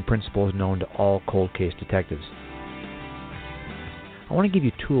 important principles known to all cold case detectives. I want to give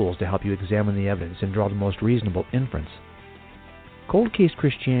you tools to help you examine the evidence and draw the most reasonable inference. Cold Case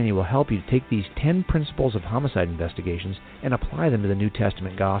Christianity will help you to take these 10 principles of homicide investigations and apply them to the New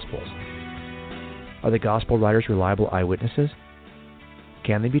Testament Gospels. Are the Gospel writers reliable eyewitnesses?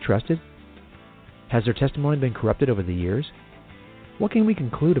 Can they be trusted? Has their testimony been corrupted over the years? What can we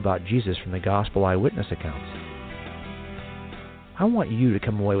conclude about Jesus from the Gospel eyewitness accounts? I want you to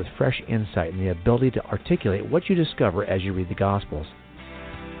come away with fresh insight and the ability to articulate what you discover as you read the Gospels.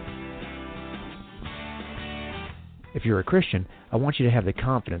 If you're a Christian, I want you to have the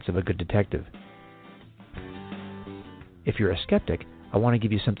confidence of a good detective. If you're a skeptic, I want to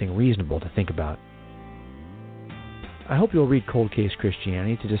give you something reasonable to think about. I hope you'll read Cold Case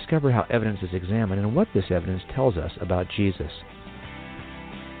Christianity to discover how evidence is examined and what this evidence tells us about Jesus.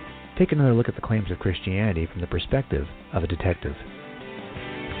 Take another look at the claims of Christianity from the perspective of a detective.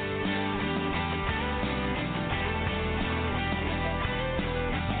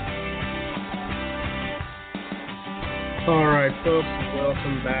 All right, folks,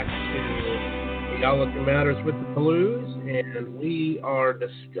 welcome back to Theology Matters with the Palouse, and we are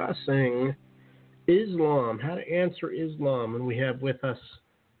discussing Islam, how to answer Islam, and we have with us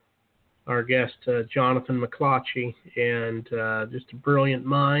our guest, Jonathan McClatchy, and just a brilliant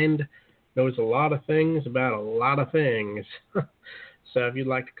mind, knows a lot of things about a lot of things. So if you'd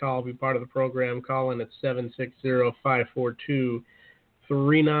like to call, be part of the program, call in at 760-542-3907.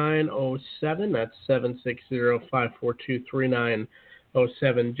 That's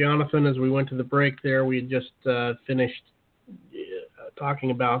 760-542-3907. Jonathan, as we went to the break there, we had just finished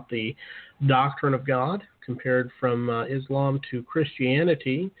talking about the doctrine of God compared from Islam to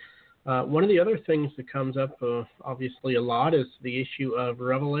Christianity. One of the other things that comes up obviously a lot is the issue of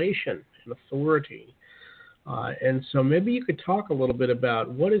revelation and authority. And so maybe you could talk a little bit about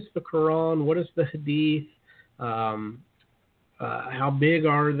what is the Quran, what is the Hadith, how big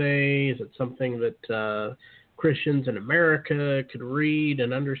are they? Is it something that Christians in America could read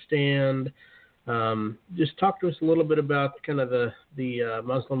and understand? Just talk to us a little bit about kind of the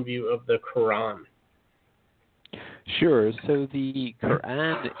Muslim view of the Quran. Sure. So the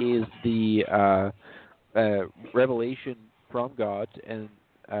Quran is the revelation from God, and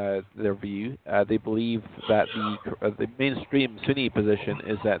their view. They believe that the mainstream Sunni position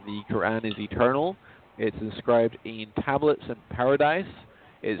is that the Quran is eternal. It's inscribed in tablets in paradise.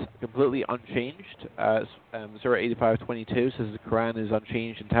 It's completely unchanged. Surah 85:22 says the Quran is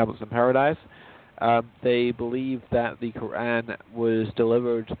unchanged in tablets in paradise. They believe that the Quran was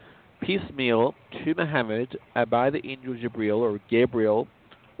delivered piecemeal to Muhammad by the angel Jibril or Gabriel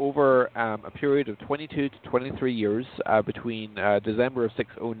over a period of 22 to 23 years between December of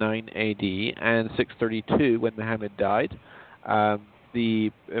 609 AD and 632 when Muhammad died.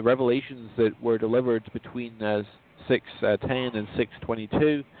 The revelations that were delivered between 610 and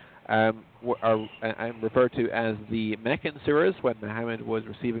 622 are referred to as the Meccan surahs when Muhammad was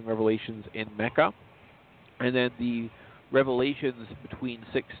receiving revelations in Mecca. And then the revelations between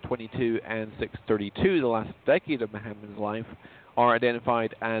 622 and 632, the last decade of Muhammad's life, are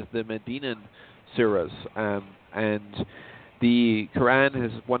identified as the Medinan surahs. And the Quran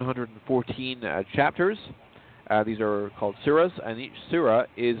has 114 chapters. These are called surahs, and each surah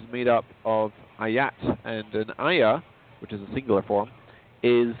is made up of ayat. And an ayah, which is a singular form,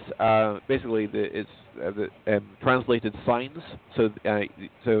 is basically the translated signs. So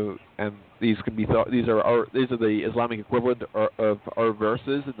these can be these are the Islamic equivalent of our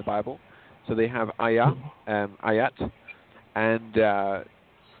verses in the Bible. So they have ayat, and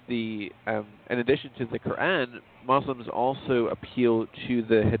in addition to the Quran, Muslims also appeal to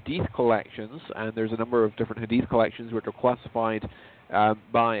the Hadith collections, and there's a number of different Hadith collections which are classified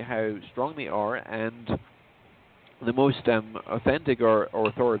by how strong they are, and the most authentic or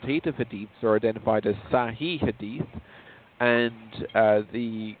authoritative Hadiths are identified as Sahih Hadith, and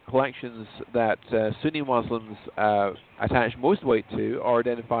the collections that Sunni Muslims attach most weight to are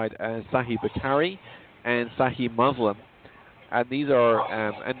identified as Sahih Bukhari and Sahih Muslim. And these are,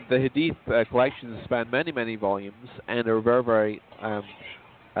 and the Hadith collections span many, many volumes and are very, very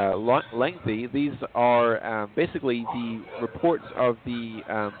lengthy. These are basically the reports of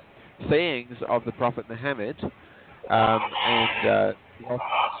the sayings of the Prophet Muhammad and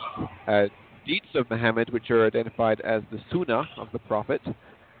deeds of Muhammad, which are identified as the Sunnah of the Prophet.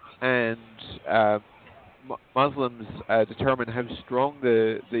 And Muslims determine how strong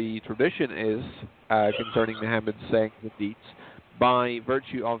the tradition is concerning Muhammad's sayings and deeds by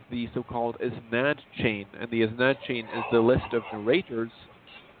virtue of the so-called Isnad chain. And the Isnad chain is the list of narrators,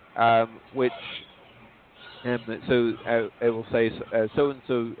 which it will say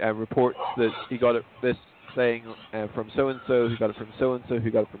so-and-so reports that he got this saying from so-and-so, who got it from so-and-so, who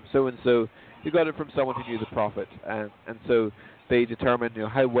got it from so-and-so, who got it from someone who knew the Prophet. And so they determine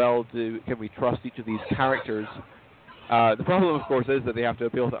how well can we trust each of these characters. The problem, of course, is that they have to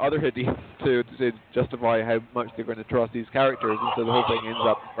appeal to other hadiths to justify how much they're going to trust these characters, and so the whole thing ends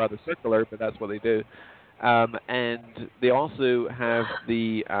up rather circular, but that's what they do. And they also have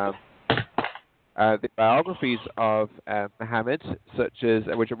the biographies of Muhammad, such as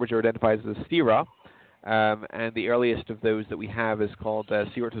which are identified as the Sirah, and the earliest of those that we have is called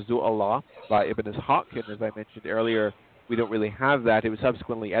Sirah Zu Allah by Ibn Ishaq, and as I mentioned earlier, we don't really have that. It was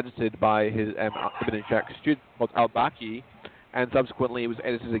subsequently edited by his Ibn Ishaq's student called Al-Baqi, and subsequently it was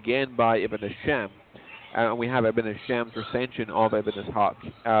edited again by Ibn Hisham. And we have Ibn Hisham's recension of Ibn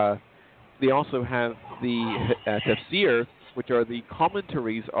Ishaq. They also have the tafsir, which are the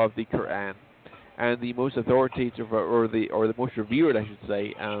commentaries of the Quran, and the most authoritative or the most revered, I should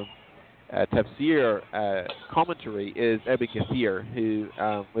say, tafsir commentary is Ibn Kathir, who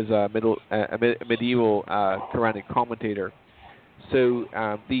was a medieval Quranic commentator. So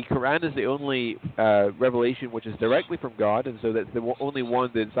the Quran is the only revelation which is directly from God, and so that's the only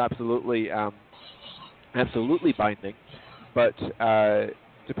one that's absolutely binding. But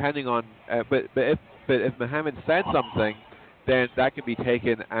depending on, but if Muhammad said something, then that can be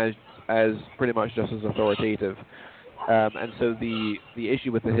taken as pretty much just as authoritative. And so the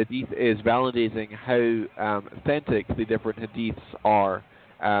issue with the hadith is validating how authentic the different hadiths are,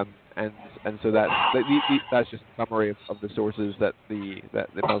 and so that's just a summary of the sources that the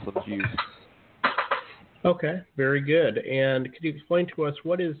Muslims use. Okay, very good. And could you explain to us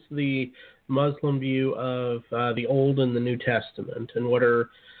what is the Muslim view of the Old and the New Testament, and what are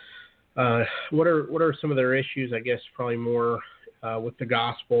some of their issues? I guess probably more with the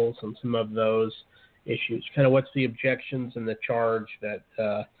Gospels and some of those issues. Kind of what's the objections and the charge that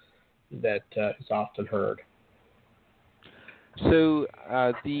is often heard? So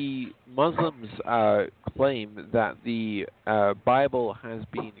the Muslims claim that the Bible has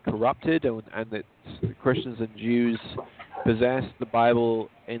been corrupted, and that Christians and Jews possess the Bible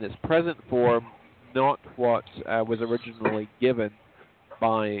in its present form, not what was originally given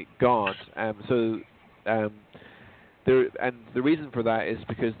by God. The reason for that is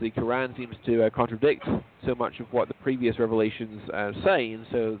because the Quran seems to contradict so much of what the previous revelations say, and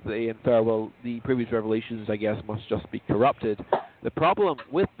so they infer, well, the previous revelations, I guess, must just be corrupted. The problem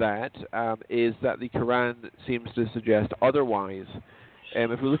with that is that the Quran seems to suggest otherwise.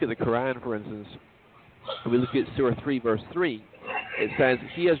 If we look at the Quran, for instance, if we look at Surah 3, verse 3, it says,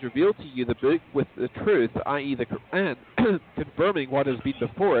 "He has revealed to you the book with the truth, i.e. the Quran, confirming what has been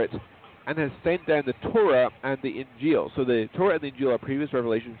before it, and has sent down the Torah and the Injil." So the Torah and the Injil are previous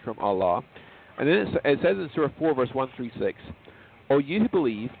revelations from Allah. And then it says in Surah 4, verse 136, "O you who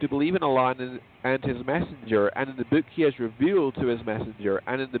believe, to believe in Allah and His Messenger, and in the book He has revealed to His Messenger,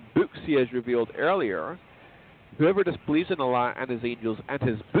 and in the books He has revealed earlier, Whoever disbelieves in Allah and His angels and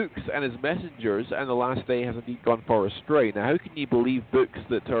His books and His messengers and the last day has indeed gone far astray. Now, how can you believe books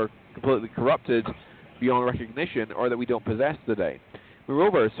that are completely corrupted beyond recognition or that we don't possess today?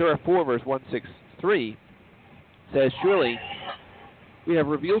 Moreover, Surah 4 verse 163 says, surely we have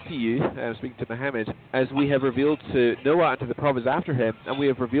revealed to you, speaking to Muhammad, as we have revealed to Noah and to the prophets after him, and we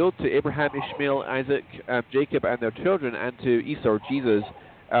have revealed to Abraham, Ishmael, Isaac, Jacob and their children, and to Isa or Jesus,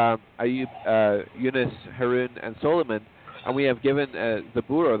 Ayub, Yunus, Harun, and Solomon, and we have given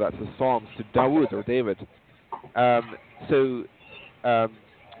Zabur, that's the Psalms, to Dawood or David.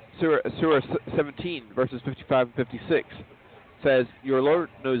 Surah 17, verses 55 and 56 says, your Lord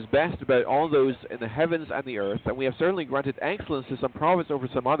knows best about all those in the heavens and the earth, and we have certainly granted excellence to some prophets over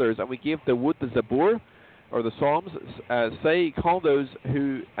some others, and we gave Dawood the Zabur, or the Psalms, say, call those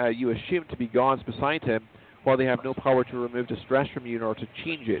who you assume to be gods beside him, while they have no power to remove distress from you nor to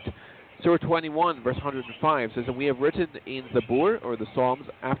change it. Surah 21, verse 105 says, and we have written in Zabur, or the Psalms,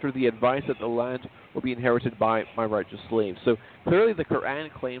 after the advice that the land will be inherited by my righteous slaves. So clearly the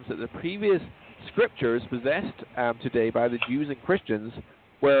Quran claims that the previous scriptures possessed today by the Jews and Christians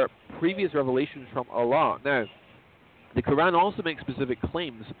were previous revelations from Allah. Now, the Quran also makes specific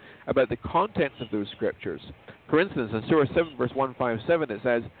claims about the contents of those scriptures. For instance, in Surah 7, verse 157, it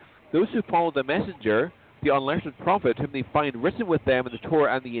says, those who follow the messenger, the unlettered prophet, whom they find written with them in the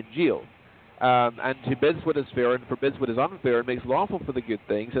Torah and the Injil, and who bids what is fair and forbids what is unfair, and makes lawful for the good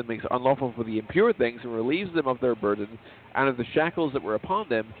things and makes unlawful for the impure things, and relieves them of their burden and of the shackles that were upon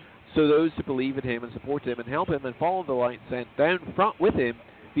them. So those who believe in him and support him and help him and follow the light sent down front with him,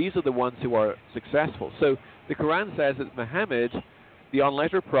 these are the ones who are successful. So the Quran says that Muhammad, the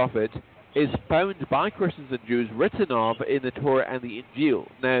unlettered prophet, is found by Christians and Jews written of in the Torah and the Injil.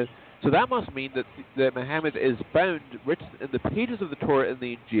 Now, so that must mean that Muhammad is bound, written in the pages of the Torah and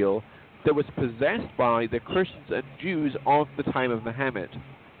the Injil, that was possessed by the Christians and Jews of the time of Muhammad.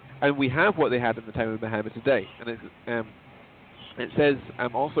 And we have what they had in the time of Muhammad today. And it says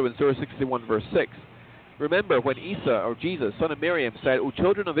also in Surah 61, verse 6, remember when Isa, or Jesus, son of Maryam, said, O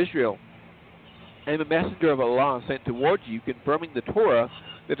children of Israel, I am a messenger of Allah sent towards you, confirming the Torah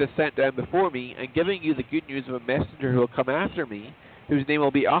that is sent down before me, and giving you the good news of a messenger who will come after me, whose name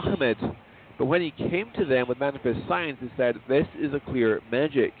will be Ahmed. But when he came to them with manifest signs, they said, this is a clear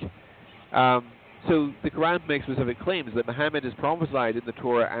magic. So the Quran makes specific claims that Muhammad is prophesied in the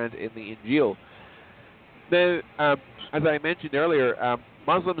Torah and in the Injil. Now, as I mentioned earlier,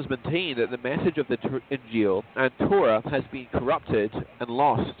 Muslims maintain that the message of the Injil and Torah has been corrupted and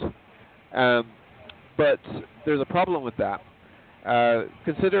lost. But there's a problem with that.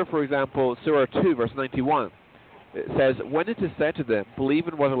 Consider, for example, Surah 2, verse 91. It says, when it is said to them, believe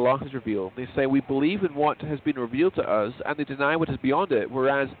in what Allah has revealed, they say, we believe in what has been revealed to us, and they deny what is beyond it,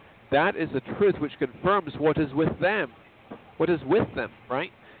 whereas that is the truth which confirms what is with them. What is with them,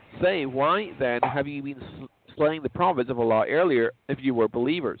 right? Say, why then have you been slaying the prophets of Allah earlier if you were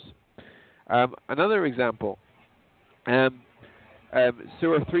believers? Another example,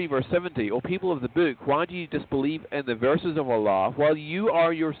 Surah 3, verse 70, O people of the book, why do you disbelieve in the verses of Allah while you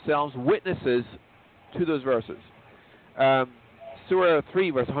are yourselves witnesses to those verses? Surah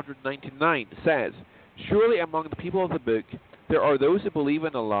 3, verse 199 says, surely among the people of the book there are those who believe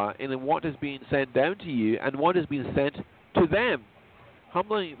in Allah and in what is being sent down to you and what is being sent to them.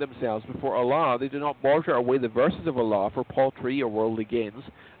 Humbling themselves before Allah, they do not barter away the verses of Allah for paltry or worldly gains.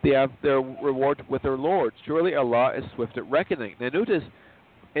 They have their reward with their Lord. Surely Allah is swift at reckoning. Now notice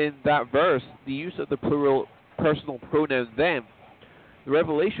in that verse the use of the plural personal pronoun them. The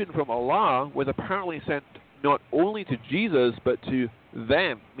revelation from Allah was apparently sent not only to Jesus but to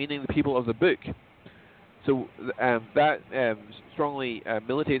them, meaning the people of the book. So that strongly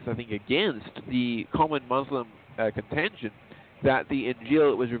militates, I think, against the common Muslim contention that the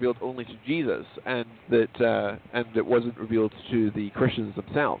Injil was revealed only to Jesus and that it wasn't revealed to the Christians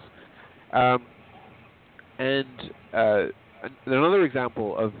themselves. And another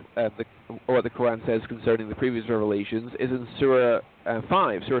example of what the Quran says concerning the previous revelations is in Surah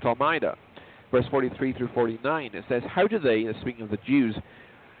 5, Surah Al-Ma'idah, verse 43 through 49. It says, how do they, speaking of the Jews,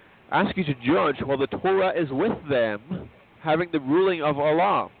 ask you to judge while the Torah is with them, having the ruling of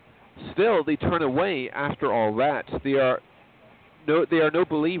Allah? Still, they turn away after all that. They are no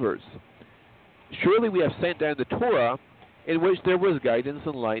believers. Surely we have sent down the Torah, in which there was guidance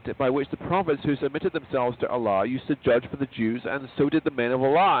and light, by which the prophets who submitted themselves to Allah used to judge for the Jews, and so did the men of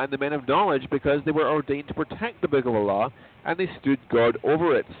Allah and the men of knowledge, because they were ordained to protect the book of Allah, and they stood guard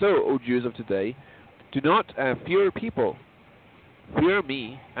over it. So, O Jews of today, do not fear people. Fear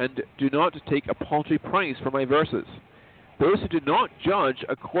me, and do not take a paltry price for my verses. Those who do not judge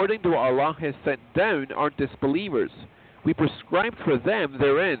according to what Allah has sent down are disbelievers. We prescribed for them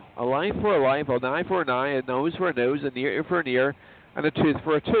therein a life for a life, an eye for an eye, a nose for a nose, an ear for an ear, and a tooth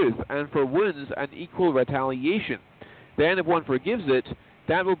for a tooth, and for wounds an equal retaliation. Then if one forgives it,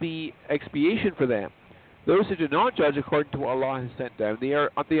 that will be expiation for them. Those who do not judge according to what Allah has sent down, they are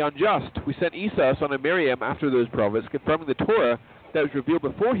the unjust. We sent Isa, son of Maryam, after those prophets, confirming the Torah that was revealed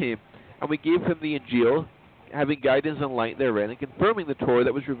before him, and we gave him the Injil, having guidance and light therein, and confirming the Torah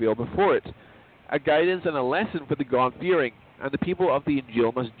that was revealed before it, a guidance and a lesson for the God-fearing. And the people of the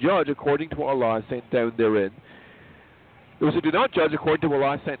Injil must judge according to what Allah has sent down therein. Those who do not judge according to what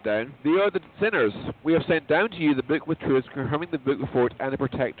Allah has sent down, they are the sinners. We have sent down to you the book with truth, confirming the book before it, and a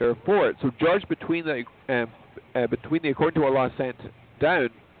protector for it. So judge between the according to what Allah has sent down,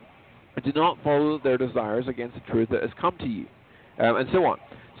 and do not follow their desires against the truth that has come to you, and so on.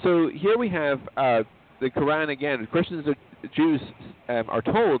 So here we have the Quran again. Christians and Jews are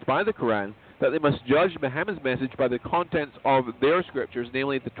told by the Quran that they must judge Muhammad's message by the contents of their scriptures,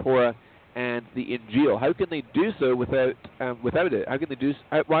 namely the Torah and the Injil. How can they do so without it? How can they do?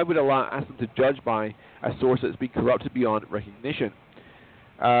 Why would Allah ask them to judge by a source that's been corrupted beyond recognition?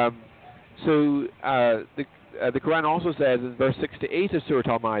 The Quran also says in verse 6 to 8 of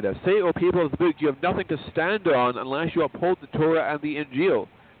Surah Al-Ma'idah, "Say, O people of the book, you have nothing to stand on unless you uphold the Torah and the Injil."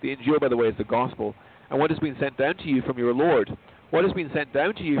 The Injil, by the way, is the gospel. "And what has been sent down to you from your Lord? What has been sent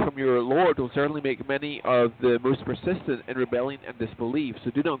down to you from your Lord will certainly make many of the most persistent in rebellion and disbelief. So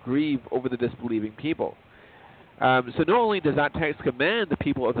do not grieve over the disbelieving people." So not only does that text command the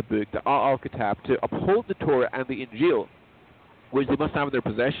people of the book, the Al-Kitab, to uphold the Torah and the Injil, which they must have in their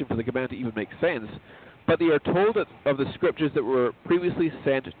possession for the command to even make sense, but they are told of the scriptures that were previously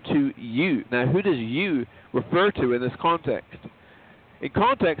sent to you. Now, who does you refer to in this context? In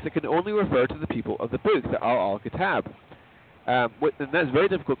context, it can only refer to the people of the book, the Al-Kitab. And that's very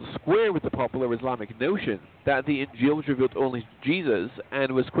difficult to square with the popular Islamic notion that the Injil was revealed only to Jesus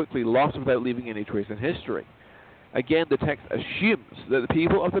and was quickly lost without leaving any trace in history. Again, the text assumes that the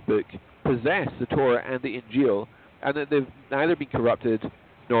people of the book possess the Torah and the Injil, and that they've neither been corrupted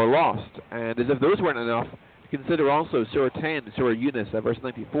nor lost. And as if those weren't enough, consider also Surah 10, Surah Yunus, verse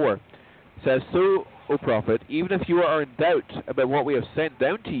 94. It says, "So, O Prophet, even if you are in doubt about what we have sent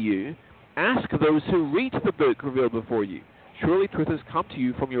down to you, ask those who read the book revealed before you. Surely truth has come to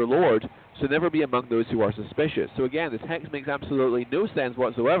you from your Lord, so never be among those who are suspicious." So again, the text makes absolutely no sense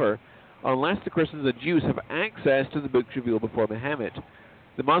whatsoever unless the Christians and Jews have access to the books revealed before Muhammad.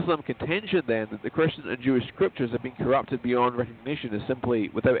 The Muslim contention then that the Christian and Jewish scriptures have been corrupted beyond recognition is simply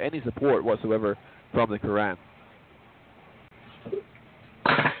without any support whatsoever from the Quran.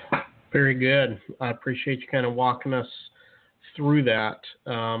 Very good. I appreciate you kind of walking us through that.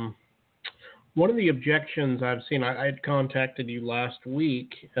 One of the objections I've seen, I had contacted you last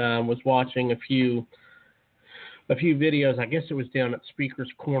week, was watching a few videos. I guess it was down at Speaker's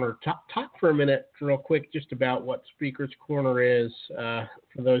Corner. Talk for a minute, real quick, just about what Speaker's Corner is for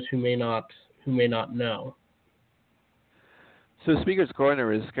those who may not know. So Speaker's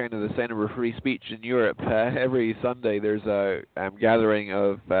Corner is kind of the center of free speech in Europe. Every Sunday there's a gathering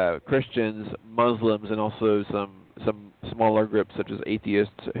of Christians, Muslims, and also some smaller groups such as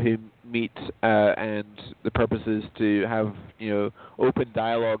atheists who meet, and the purpose is to have open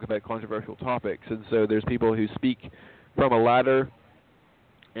dialogue about controversial topics. And so there's people who speak from a ladder,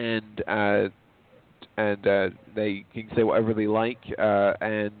 and they can say whatever they like,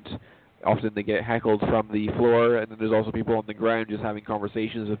 and often they get heckled from the floor. And then there's also people on the ground just having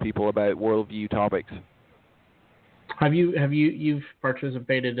conversations with people about worldview topics. You've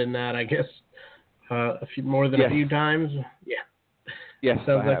participated in that? I guess a few times. Yeah. Yes,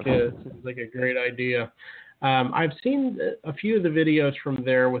 sounds like a great idea. I've seen a few of the videos from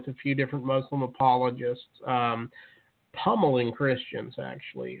there with a few different Muslim apologists pummeling Christians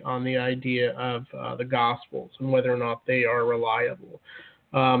actually on the idea of the Gospels and whether or not they are reliable.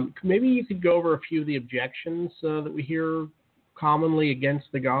 Maybe you could go over a few of the objections that we hear commonly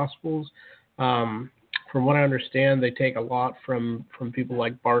against the Gospels. From what I understand, they take a lot from people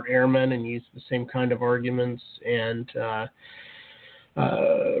like Bart Ehrman and use the same kind of arguments. And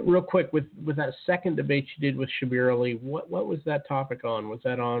real quick, with that second debate you did with Shabir Ali, what was that topic on? Was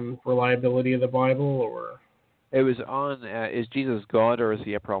that on reliability of the Bible, or? It was on is Jesus God or is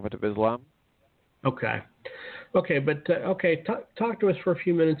he a prophet of Islam? Okay, but talk to us for a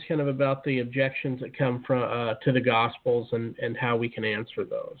few minutes, kind of about the objections that come from to the Gospels and how we can answer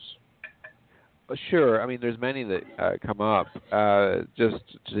those. Sure. I mean, there's many that come up. Just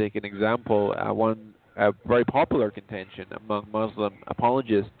to take an example, one very popular contention among Muslim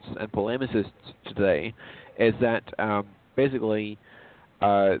apologists and polemicists today is that basically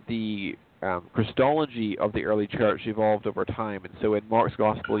the Christology of the early church evolved over time. And so in Mark's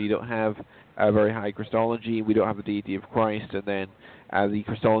Gospel, you don't have a very high Christology. We don't have the deity of Christ. And then the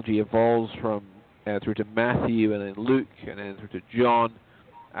Christology evolves from through to Matthew, and then Luke, and then through to John.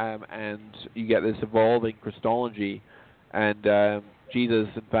 And you get this evolving Christology. And Jesus,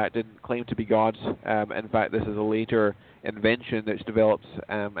 in fact, didn't claim to be God. In fact, this is a later invention that's developed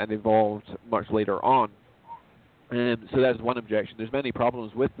and evolved much later on. So that's one objection. There's many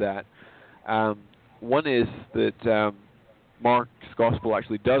problems with that. One is that Mark's Gospel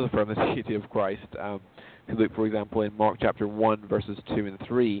actually does affirm the deity of Christ. If you look, for example, in Mark chapter 1, verses 2 and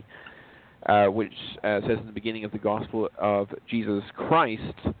 3, which says in the beginning of the Gospel of Jesus Christ,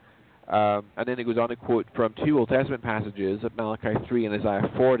 and then it goes on to quote from two Old Testament passages of Malachi 3 and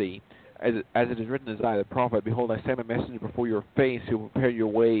Isaiah 40, as it is written in Isaiah the prophet, "Behold, I send my messenger before your face, who will prepare your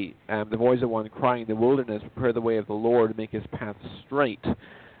way, the voice of one crying in the wilderness, prepare the way of the Lord, make his path straight."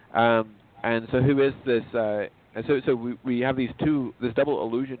 And so who is this? And so we have this double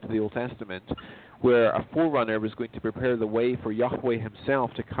allusion to the Old Testament, where a forerunner was going to prepare the way for Yahweh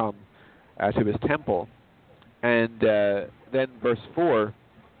himself to come to his temple. And then verse 4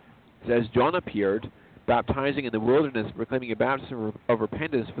 says, "John appeared, baptizing in the wilderness, proclaiming a baptism of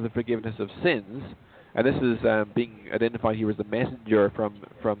repentance for the forgiveness of sins." And this is being identified here as the messenger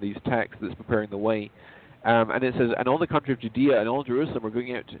from these texts that's preparing the way. And it says, "And all the country of Judea and all Jerusalem were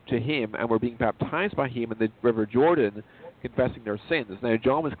going out to him and were being baptized by him in the river Jordan, confessing their sins. Now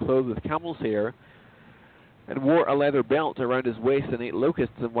John was clothed with camel's hair and wore a leather belt around his waist and ate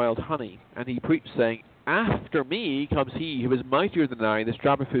locusts and wild honey. And he preached, saying, After me comes he who is mightier than I, the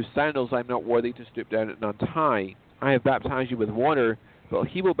strap of whose sandals I am not worthy to stoop down and untie. I have baptized you with water, but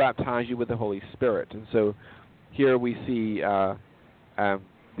he will baptize you with the Holy Spirit." And so here we see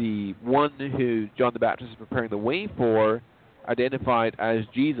the one who John the Baptist is preparing the way for identified as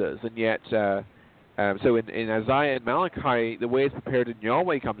Jesus. And yet, so in Isaiah and Malachi, the way is prepared and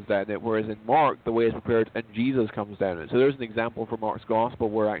Yahweh comes down it, whereas in Mark, the way is prepared and Jesus comes down it. So there's an example from Mark's Gospel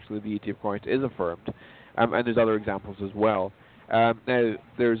where actually the deity of Christ is affirmed. And there's other examples as well. Now,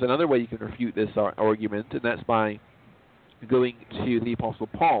 there's another way you can refute this argument, and that's by going to the Apostle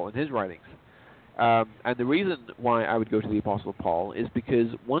Paul and his writings. And the reason why I would go to the Apostle Paul is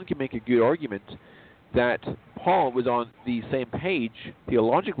because one can make a good argument that Paul was on the same page,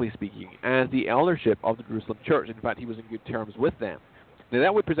 theologically speaking, as the eldership of the Jerusalem church. In fact, he was in good terms with them. Now,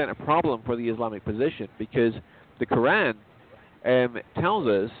 that would present a problem for the Islamic position, because the Quran tells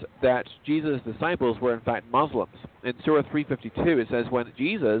us that Jesus' disciples were in fact Muslims. In Surah 352, it says, "When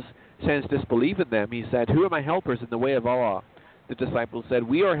Jesus sensed disbelief in them, he said, 'Who are my helpers in the way of Allah?' The disciples said,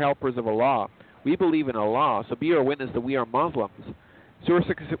 'We are helpers of Allah. We believe in Allah, so be our witness that we are Muslims.' Surah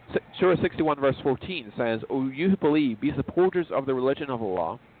 61 verse 14 says, 'O you who believe, be supporters of the religion of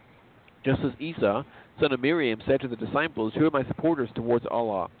Allah.' Just as Isa, son of Miriam, said to the disciples, 'Who are my supporters towards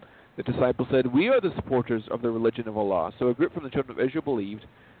Allah?' The disciples said, 'We are the supporters of the religion of Allah.' So a group from the children of Israel believed,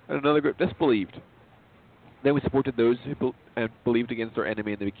 and another group disbelieved. Then we supported those who believed against their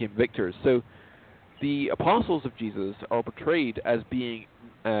enemy, and they became victors." So the apostles of Jesus are portrayed as being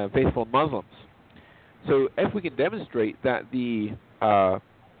faithful Muslims. So if we can demonstrate that the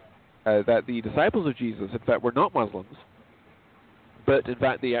disciples of Jesus, in fact, were not Muslims, but in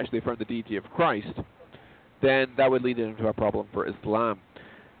fact they actually affirmed the deity of Christ, then that would lead into a problem for Islam.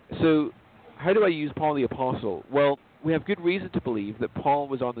 So how do I use Paul the Apostle? Well, we have good reason to believe that Paul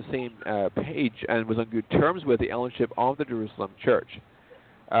was on the same page and was on good terms with the eldership of the Jerusalem church.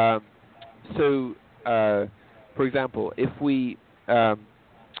 For example, if we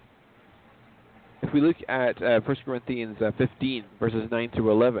look at 1 Corinthians 15, verses 9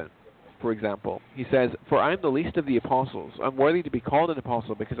 through 11, for example, he says, "For I am the least of the apostles, unworthy to be called an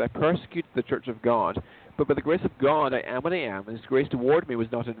apostle, because I persecuted the church of God. But by the grace of God I am what I am, and his grace toward me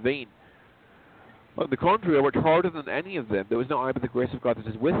was not in vain. On the contrary, I worked harder than any of them. There was not I, but the grace of God that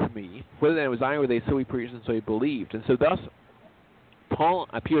is with me. Whether then it was I or they, so he preached and so he believed." And so thus, Paul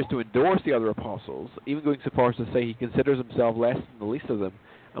appears to endorse the other apostles, even going so far as to say he considers himself less than the least of them.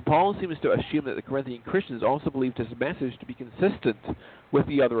 And Paul seems to assume that the Corinthian Christians also believed his message to be consistent with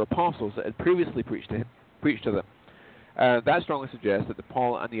the other apostles that had previously preached to them. That strongly suggests that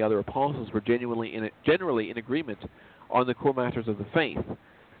Paul and the other apostles were generally in agreement on the core matters of the faith.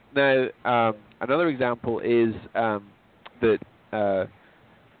 Now, another example is that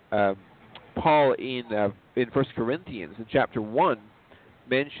Paul in 1 Corinthians, in chapter 1,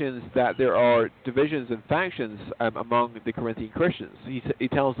 mentions that there are divisions and factions among the Corinthian Christians. He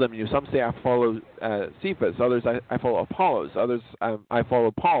tells them, some say I follow Cephas, others I follow Apollos, others I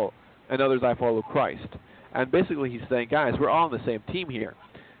follow Paul, and others I follow Christ. And basically he's saying, guys, we're all on the same team here.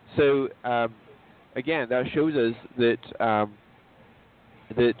 So, again, that shows us that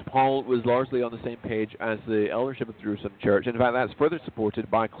that Paul was largely on the same page as the eldership of the Jerusalem church. In fact, that's further supported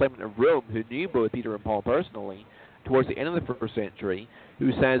by Clement of Rome, who knew both Peter and Paul personally, towards the end of the first century,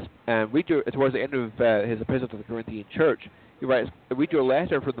 who says, towards the end of his epistle to the Corinthian church, he writes, read your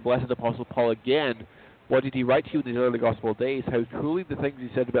letter from the blessed Apostle Paul again. What did he write to you in the early gospel days? How truly the things he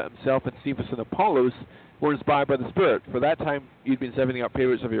said about himself and Cephas and Apollos were inspired by the Spirit. For that time you'd been setting up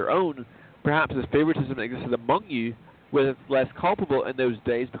favorites of your own. Perhaps this favoritism that existed among you was less culpable in those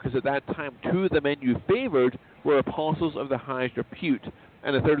days, because at that time 2 of the men you favored were apostles of the highest repute,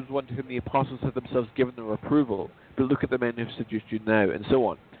 and the third was one to whom the apostles had themselves given their approval. But look at the men who have seduced you now, and so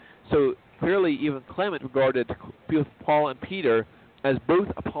on. So clearly even Clement regarded both Paul and Peter as both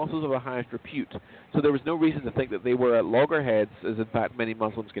apostles of the highest repute. So there was no reason to think that they were at loggerheads, as in fact many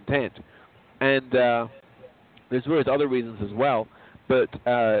Muslims contend. And there's various other reasons as well, but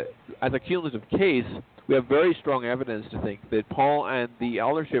as a cumulative case, we have very strong evidence to think that Paul and the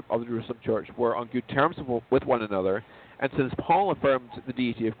eldership of the Jerusalem church were on good terms with one another, and since Paul affirmed the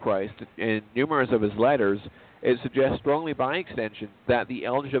deity of Christ in numerous of his letters, it suggests strongly by extension that the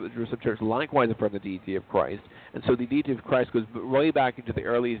eldership of the Jerusalem church likewise affirmed the deity of Christ, and so the deity of Christ goes way back into the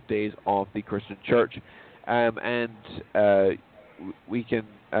earliest days of the Christian church, we can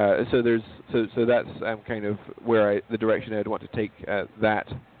so that's kind of where the direction I'd want to take that.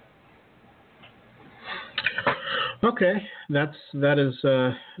 Okay, that is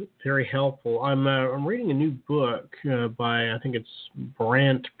very helpful. I'm reading a new book by, I think it's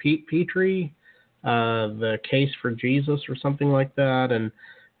Brant Petrie, The Case for Jesus or something like that, and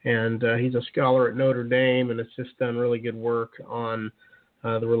he's a scholar at Notre Dame, and it's just done really good work on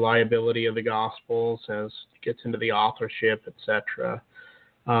the reliability of the Gospels as it gets into the authorship, etc.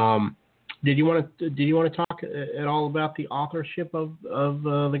 Did you want to talk at all about the authorship of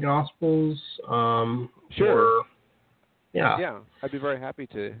the Gospels? Sure. Or, yeah. Yeah, I'd be very happy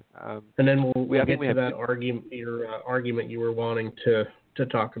to. And then we'll get to that argument you were wanting to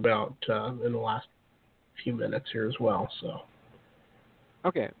talk about in the last few minutes here as well. So.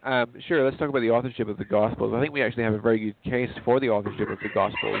 Okay, sure. Let's talk about the authorship of the Gospels. I think we actually have a very good case for the authorship of the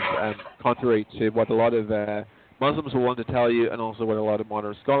Gospels, contrary to what a lot of Muslims will want to tell you, and also what a lot of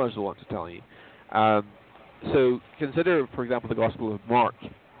modern scholars will want to tell you. So consider, for example, the Gospel of Mark.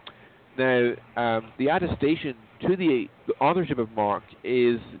 Now, the attestation to the authorship of Mark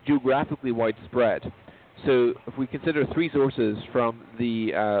is geographically widespread. So if we consider 3 sources from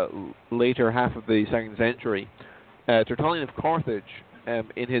the later half of the 2nd century, Tertullian of Carthage,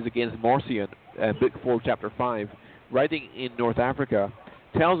 in his Against Marcion, Book 4, Chapter 5, writing in North Africa,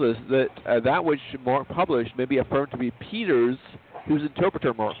 tells us that that which Mark published may be affirmed to be Peter's, whose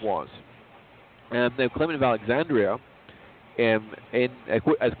interpreter Mark was. Now, Clement of Alexandria,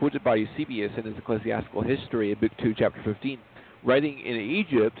 as quoted by Eusebius in his Ecclesiastical History, Book 2, Chapter 15, writing in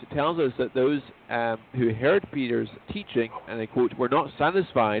Egypt, tells us that those who heard Peter's teaching, and I quote, were not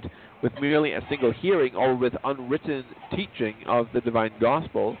satisfied with merely a single hearing or with unwritten teaching of the divine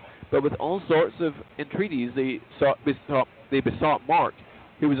gospel, but with all sorts of entreaties they besought Mark,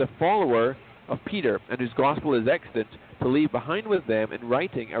 who was a follower of Peter, and whose gospel is extant, to leave behind with them in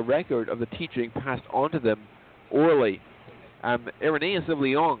writing a record of the teaching passed on to them orally. Irenaeus of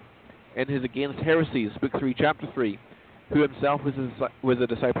Lyon, in his Against Heresies, Book 3, Chapter 3, who himself was a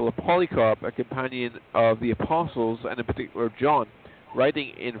disciple of Polycarp, a companion of the apostles, and in particular John, writing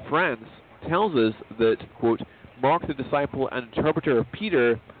in France, tells us that, quote, Mark the disciple and interpreter of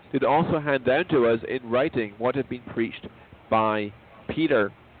Peter did also hand down to us in writing what had been preached by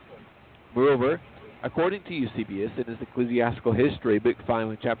Peter. Moreover, according to Eusebius in his Ecclesiastical History, Book 5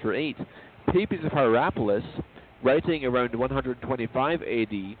 and Chapter 8, Papias of Hierapolis, writing around 125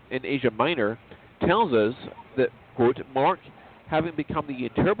 AD in Asia Minor, tells us that, quote, Mark, having become the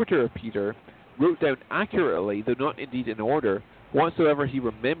interpreter of Peter, wrote down accurately, though not indeed in order, whatsoever he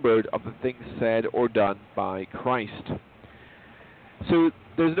remembered of the things said or done by Christ. So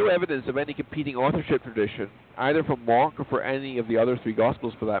there's no evidence of any competing authorship tradition, either from Mark or for any of the other 3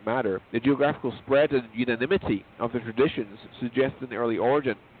 Gospels for that matter. The geographical spread and unanimity of the traditions suggests an early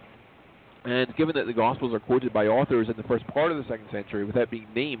origin. And given that the Gospels are quoted by authors in the first part of the 2nd century without being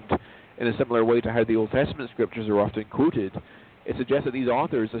named in a similar way to how the Old Testament scriptures are often quoted, it suggests that these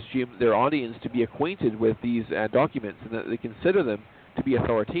authors assume their audience to be acquainted with these documents and that they consider them to be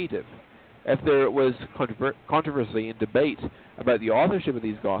authoritative. If there was controversy and debate about the authorship of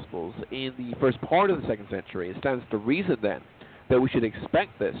these Gospels in the first part of the 2nd century, it stands to reason then that we should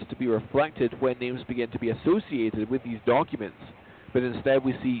expect this to be reflected when names begin to be associated with these documents, but instead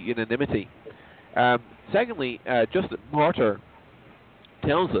we see unanimity. Secondly, Justin Martyr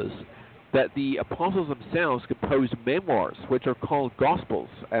tells us that the apostles themselves composed memoirs, which are called Gospels,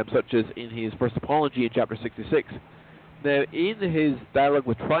 such as in his First Apology in chapter 66. Now, in his dialogue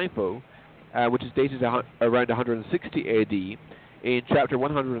with Trypho, which is dated around 160 A.D., in chapter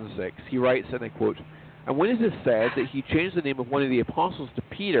 106, he writes, and I quote, "And when it is said that he changed the name of one of the apostles to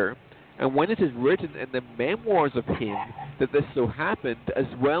Peter, and when it is written in the memoirs of him that this so happened, as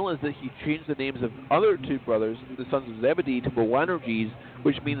well as that he changed the names of other two brothers, the sons of Zebedee, to Boanerges,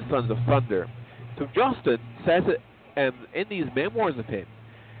 which means sons of thunder." So Justin says it in these memoirs of him,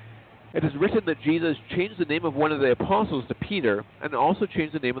 it is written that Jesus changed the name of one of the apostles to Peter, and also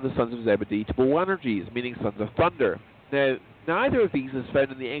changed the name of the sons of Zebedee to Boanerges, meaning sons of thunder. Now, neither of these is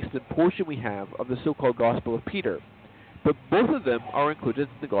found in the excellent portion we have of the so-called Gospel of Peter, but both of them are included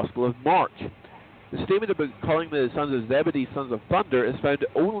in the Gospel of Mark. The statement about calling the sons of Zebedee sons of thunder is found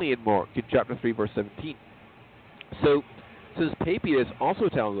only in Mark in chapter 3, verse 17. So, since Papias also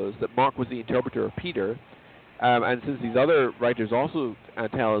tells us that Mark was the interpreter of Peter, and since these other writers also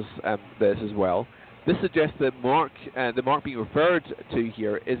tell us this as well, this suggests that the Mark being referred to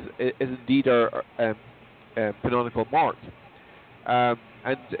here is indeed our canonical Mark.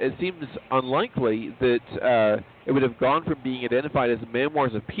 And it seems unlikely that it would have gone from being identified as the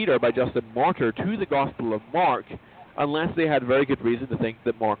Memoirs of Peter by Justin Martyr to the Gospel of Mark, unless they had very good reason to think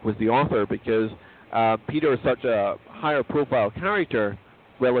that Mark was the author, because Peter is such a higher profile character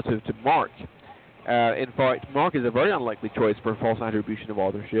relative to Mark. In fact, Mark is a very unlikely choice for false attribution of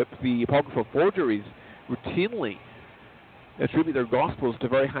authorship. The apocryphal forgeries routinely attribute their Gospels to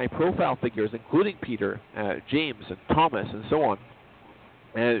very high profile figures, including Peter, James, and Thomas, and so on.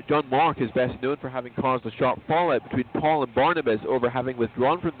 John Mark is best known for having caused a sharp fallout between Paul and Barnabas over having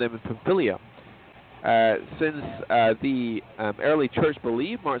withdrawn from them in Pamphylia. Since the early church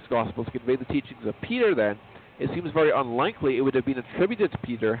believed Mark's Gospel to convey the teachings of Peter, then, it seems very unlikely it would have been attributed to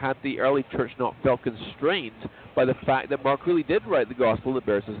Peter had the early church not felt constrained by the fact that Mark really did write the Gospel that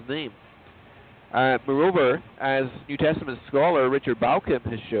bears his name. Moreover, as New Testament scholar Richard Balcom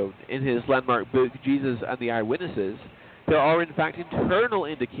has shown in his landmark book, Jesus and the Eyewitnesses, there are in fact internal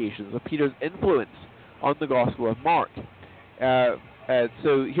indications of Peter's influence on the Gospel of Mark.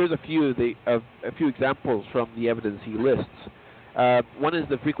 So here's a few examples from the evidence he lists. One is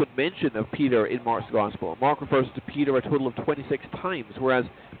the frequent mention of Peter in Mark's Gospel. Mark refers to Peter a total of 26 times, whereas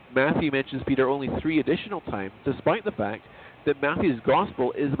Matthew mentions Peter only 3 additional times, despite the fact that Matthew's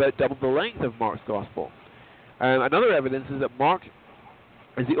Gospel is about double the length of Mark's Gospel. Another evidence is that Mark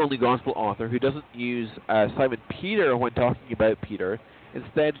is the only Gospel author who doesn't use Simon Peter when talking about Peter,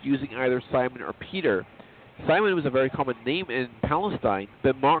 instead using either Simon or Peter. Simon was a very common name in Palestine,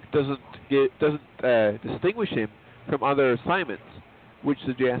 but Mark doesn't distinguish him from other Simons, which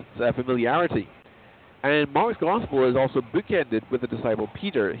suggests familiarity. And Mark's Gospel is also bookended with the disciple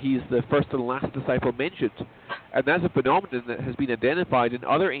Peter. He's the first and last disciple mentioned, and that's a phenomenon that has been identified in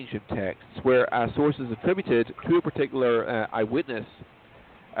other ancient texts where a source is attributed to a particular eyewitness.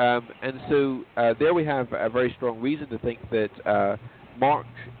 And so there we have a very strong reason to think that Mark's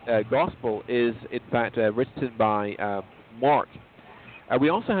Gospel is in fact written by Mark. We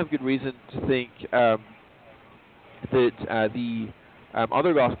also have good reason to think that the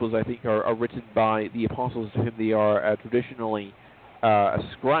other Gospels, I think, are written by the apostles to whom they are traditionally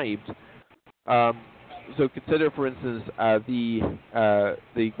ascribed. So consider, for instance,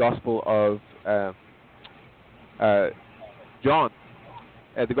 the Gospel of John.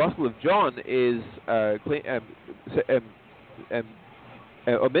 The Gospel of John is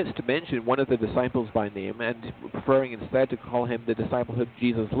omits to mention one of the disciples by name, and preferring instead to call him the disciple whom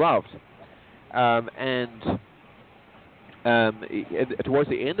Jesus loved. Towards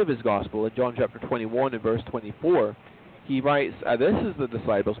the end of his Gospel, in John chapter 21 and verse 24, he writes, "This is the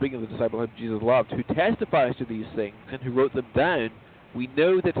disciple," speaking of the disciple whom Jesus loved, "who testifies to these things and who wrote them down. We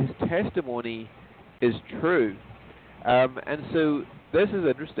know that his testimony is true." And so this is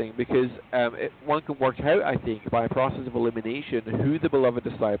interesting because one can work out, I think, by a process of elimination, who the beloved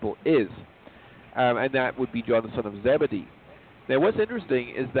disciple is. And that would be John the son of Zebedee. Now what's interesting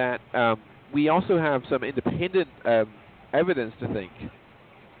is that we also have some independent evidence to think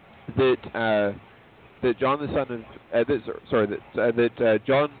that John the son of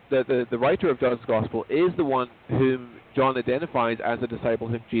John, the writer of John's Gospel, is the one whom John identifies as a disciple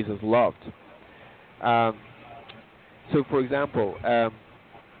whom Jesus loved. So, for example,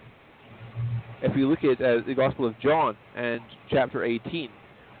 if we look at the Gospel of John and chapter 18,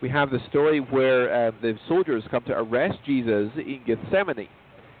 we have the story where the soldiers come to arrest Jesus in Gethsemane.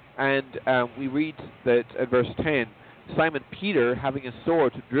 And we read that at verse 10, Simon Peter, having a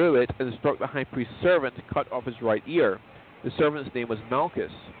sword, drew it and struck the high priest's servant and cut off his right ear. The servant's name was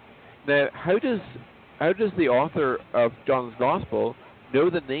Malchus. Now, how does the author of John's Gospel know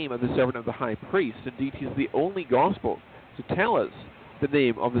the name of the servant of the high priest? Indeed, he's the only Gospel to tell us the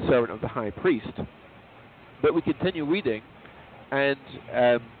name of the servant of the high priest. But we continue reading, and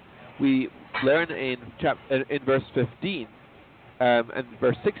we learn in verse 15 and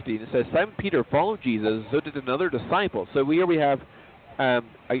verse 16, it says, Simon Peter followed Jesus, so did another disciple. So here we have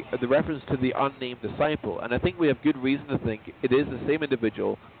the reference to the unnamed disciple, and I think we have good reason to think it is the same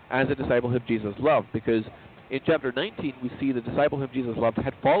individual as the disciple whom Jesus loved, because in chapter 19 we see the disciple whom Jesus loved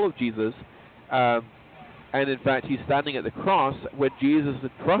had followed Jesus, and in fact he's standing at the cross when Jesus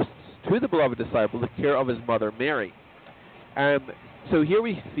entrusts to the beloved disciple the care of his mother Mary. So here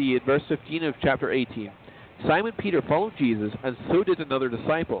we see in verse 15 of chapter 18, Simon Peter followed Jesus, and so did another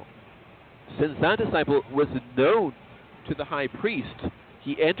disciple. Since that disciple was known to the high priest,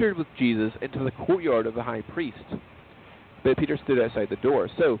 he entered with Jesus into the courtyard of the high priest. But Peter stood outside the door.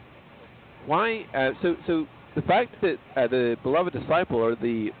 So why? So the fact that the beloved disciple, or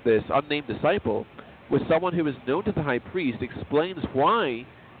this unnamed disciple, was someone who was known to the high priest, explains why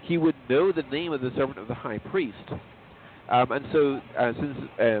he would know the name of the servant of the high priest. And so since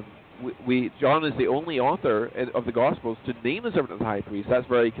John is the only author of the Gospels to name the servant of the high priest, that's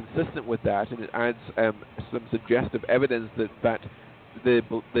very consistent with that, and it adds some suggestive evidence that in fact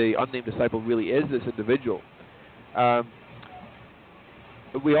the unnamed disciple really is this individual.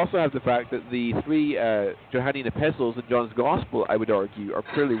 We also have the fact that the three Johannine epistles in John's Gospel, I would argue, are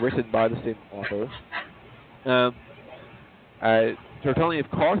clearly written by the same author. Tertullian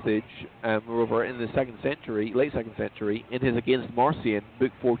of Carthage, moreover, in the late 2nd century, in his Against Marcion,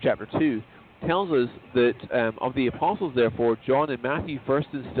 Book 4, Chapter 2, tells us that of the apostles, therefore, John and Matthew first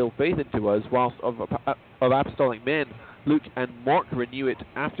instill faith into us, whilst of apostolic men, Luke and Mark renew it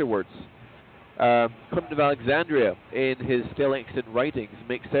afterwards. Clement of Alexandria, in his still extant writings,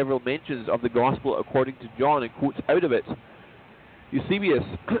 makes several mentions of the Gospel according to John and quotes out of it. Eusebius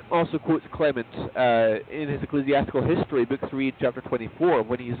also quotes Clement in his Ecclesiastical History, Book 3, Chapter 24,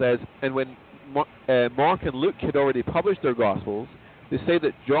 when he says, and when Mark and Luke had already published their Gospels, they say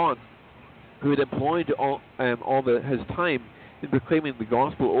that John, who had employed all his time in proclaiming the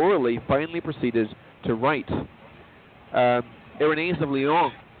Gospel orally, finally proceeded to write. Irenaeus of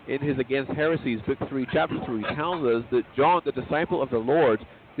Lyon, in his Against Heresies, Book 3, Chapter 3, tells us that John, the disciple of the Lord,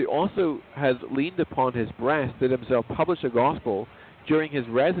 who also has leaned upon his breast, did himself publish a Gospel during his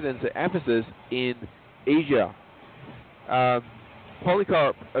residence at Ephesus in Asia.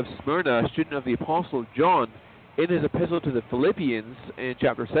 Polycarp of Smyrna, a student of the Apostle John, in his epistle to the Philippians in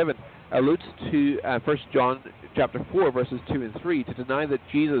chapter 7, alludes to 1 John chapter 4, verses 2 and 3, to deny that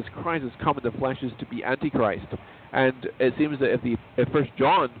Jesus Christ has come in the flesh is to be Antichrist. And it seems that if 1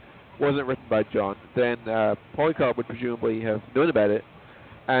 John wasn't written by John, then Polycarp would presumably have known about it,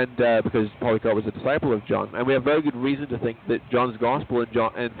 and because Polycarp was a disciple of John. And we have very good reason to think that John's Gospel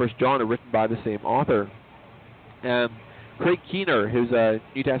and 1 John are written by the same author. Craig Keener, who's a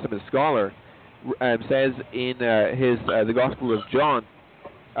New Testament scholar, says in the Gospel of John,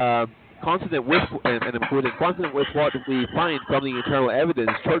 consonant with, and I'm quoting, consonant with what we find from the internal evidence,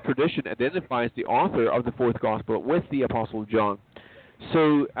 church tradition identifies the author of the fourth Gospel with the Apostle John.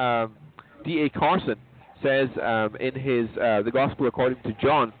 So D.A. Carson says in his The Gospel According to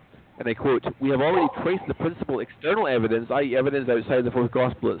John, and I quote, "We have already traced the principal external evidence, i.e. evidence outside the fourth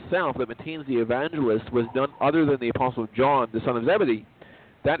Gospel itself, that maintains the evangelist was none other than the Apostle John, the son of Zebedee.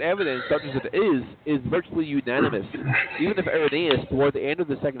 That evidence, such as it is virtually unanimous. Even if Irenaeus, toward the end of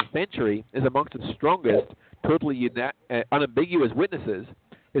the 2nd century, is amongst the strongest, totally unambiguous witnesses,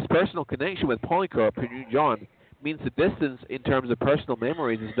 his personal connection with Polycarp, who knew John, means the distance in terms of personal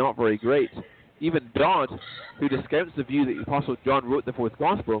memories is not very great. Even Dodd, who discounts the view that the Apostle John wrote the fourth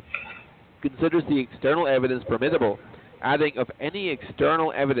Gospel, considers the external evidence formidable, adding, of any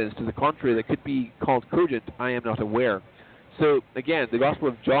external evidence to the contrary that could be called cogent, I am not aware." So, again, the Gospel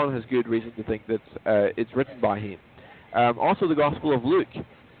of John has good reason to think that it's written by him. Also, the Gospel of Luke.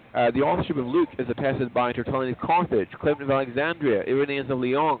 The authorship of Luke is attested by Tertullian of Carthage, Clement of Alexandria, Irenaeus of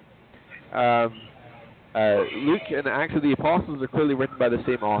Lyon. Luke and Acts of the Apostles are clearly written by the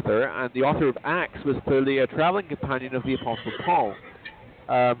same author, and the author of Acts was clearly a traveling companion of the Apostle Paul.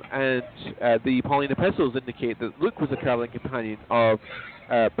 And the Pauline epistles indicate that Luke was a traveling companion of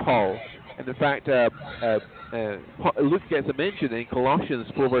Paul. And in fact, Luke gets a mention in Colossians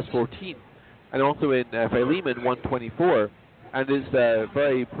 4, verse 14, and also in Philemon 1:24. And it's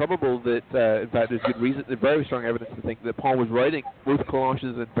very probable that, in fact, there's good reason, very strong evidence to think that Paul was writing both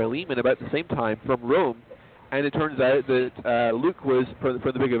Colossians and Philemon about the same time from Rome, And it turns out that Luke was, from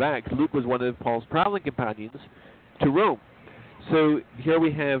the Book of Acts, Luke was one of Paul's traveling companions to Rome. So here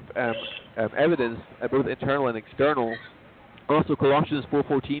we have evidence, both internal and external. Also, Colossians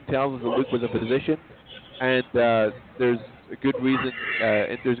 4:14 tells us that Luke was a physician, and there's a good reason,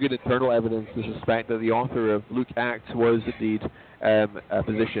 there's good internal evidence to suspect that the author of Luke Acts was indeed a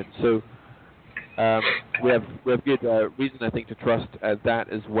physician. So we have good reason, I think, to trust that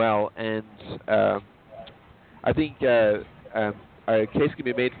as well. And I think a case can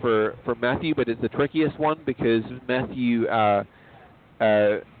be made for Matthew, but it's the trickiest one because Matthew,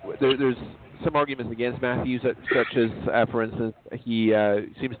 there's some arguments against Matthew, such as, for instance, he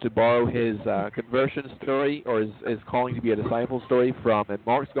seems to borrow his conversion story or his calling to be a disciple story from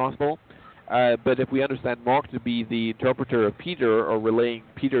Mark's Gospel. But if we understand Mark to be the interpreter of Peter or relaying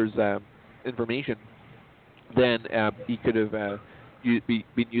Peter's information, then he could have been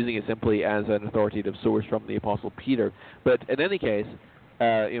using it simply as an authoritative source from the Apostle Peter. But in any case,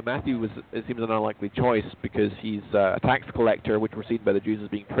 Matthew seems an unlikely choice because he's a tax collector, which were seen by the Jews as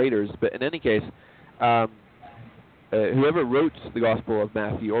being traitors. But in any case, whoever wrote the Gospel of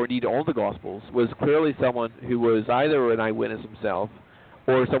Matthew, or indeed all the Gospels, was clearly someone who was either an eyewitness himself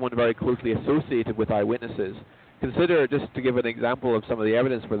or someone very closely associated with eyewitnesses. Consider, just to give an example of some of the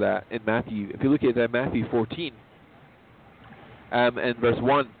evidence for that in Matthew, if you look at Matthew 14 and verse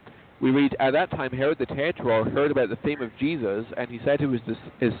 1, we read, "At that time Herod the Tetrarch heard about the fame of Jesus, and he said to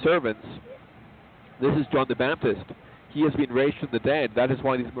his servants, 'This is John the Baptist. He has been raised from the dead. That is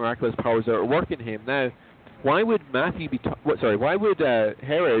why these miraculous powers are at work in him.'" Now, why would Herod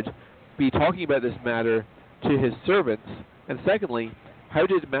be talking about this matter to his servants? And secondly, how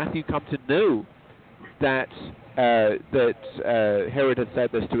did Matthew come to know that Herod had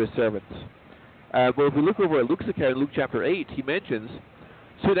said this to his servants? Well, if we look over at Luke's account, Luke chapter 8, he mentions,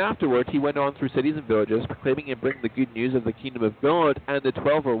 "Soon afterward he went on through cities and villages, proclaiming and bringing the good news of the kingdom of God, and the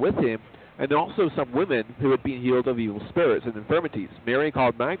 12 were with him, and also some women who had been healed of evil spirits and infirmities. Mary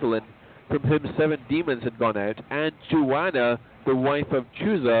called Magdalene, from whom 7 demons had gone out, and Joanna, the wife of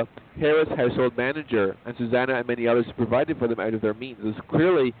Chuza, Herod's household manager, and Susanna and many others who provided for them out of their means." As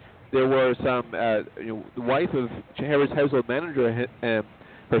clearly, there were some, the wife of Herod's household manager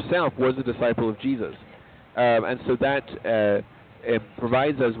herself was a disciple of Jesus. And so that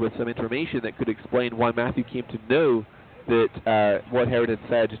provides us with some information that could explain why Matthew came to know that what Herod had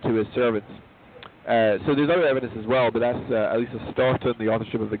said to his servants. So there's other evidence as well, but that's at least a start on the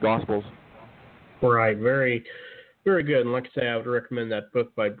authorship of the Gospels. Right, very, very good. And like I say, I would recommend that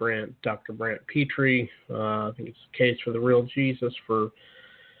book by Dr. Brant Petrie. I think it's the Case for the Real Jesus for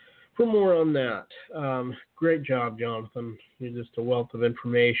more on that. Great job, Jonathan. You're just a wealth of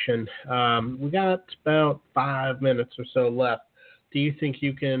information. We got about 5 minutes or so left. Do you think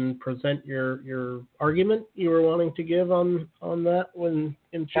you can present your argument you were wanting to give on that in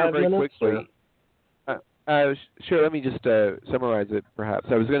 5 minutes? Quickly. Sure, let me just summarize it, perhaps.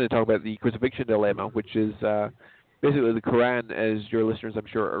 I was going to talk about the crucifixion dilemma, which is basically the Quran, as your listeners, I'm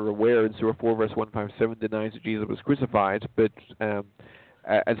sure, are aware, in Surah 4, verse 157, denies that Jesus was crucified. But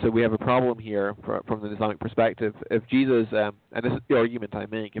and so we have a problem here from the Islamic perspective. If Jesus, and this is the argument I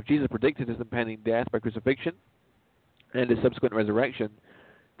make, if Jesus predicted his impending death by crucifixion and his subsequent resurrection,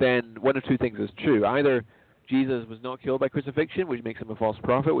 then one of two things is true. Either Jesus was not killed by crucifixion, which makes him a false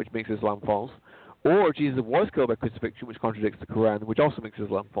prophet, which makes Islam false, or Jesus was killed by crucifixion, which contradicts the Quran, which also makes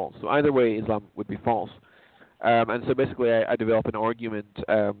Islam false. So either way, Islam would be false. And so basically I develop an argument,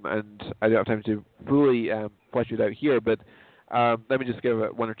 and I don't have time to fully flesh it out here, but let me just give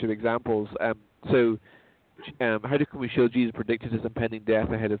one or two examples. So how can we show Jesus predicted his impending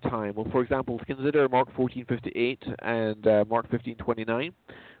death ahead of time? Well, for example, consider Mark 14:58 and Mark 15:29,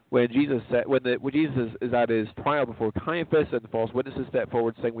 when Jesus is at his trial before Caiaphas, and the false witnesses step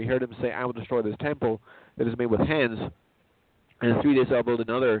forward, saying, "We heard him say, 'I will destroy this temple that is made with hands, and in 3 days I'll build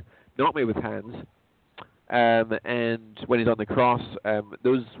another not made with hands.'" And when he's on the cross, and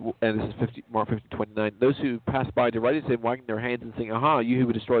this is Mark 15:29, those who passed by derided him, wagging their hands and saying, "Aha, you who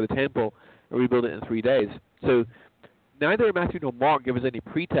would destroy the temple and rebuild it in 3 days." So neither Matthew nor Mark give us any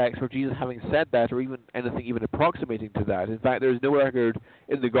pretext for Jesus having said that, or even anything even approximating to that. In fact, there is no record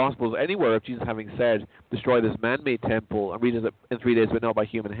in the Gospels anywhere of Jesus having said, "Destroy this man-made temple and rebuild it in 3 days, but not by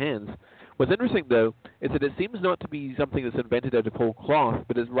human hands." What's interesting, though, is that it seems not to be something that's invented out of whole cloth,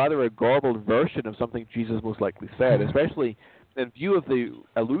 but is rather a garbled version of something Jesus most likely said, especially in view of the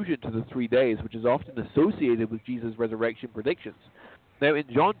allusion to the 3 days, which is often associated with Jesus' resurrection predictions. Now, in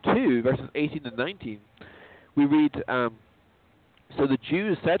John 2, verses 18 and 19, we read, "So the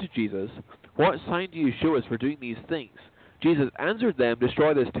Jews said to Jesus, 'What sign do you show us for doing these things? Jesus answered them,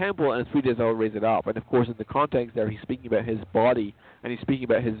 destroy this temple, and in 3 days I will raise it up. And of course, in the context there, he's speaking about his body, and he's speaking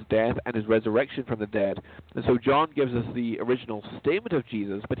about his death and his resurrection from the dead. And so John gives us the original statement of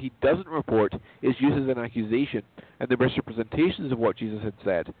Jesus, but he doesn't report his use as an accusation and the misrepresentations of what Jesus had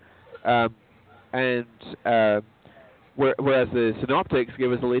said. Whereas the synoptics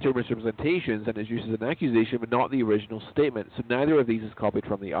give us the later misrepresentations and his use as an accusation, but not the original statement. So neither of these is copied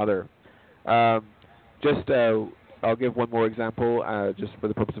from the other. I'll give one more example just for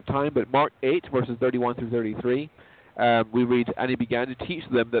the purpose of time, but Mark 8, verses 31 through 33, we read, and he began to teach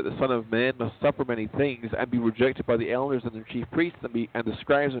them that the Son of Man must suffer many things and be rejected by the elders and the chief priests and the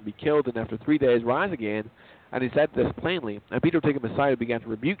scribes and be killed, and after 3 days rise again. And he said this plainly. And Peter took him aside and began to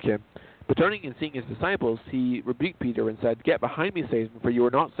rebuke him. But turning and seeing his disciples, he rebuked Peter and said, Get behind me, Satan, for you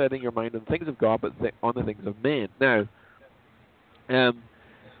are not setting your mind on things of God, but on the things of men. Now,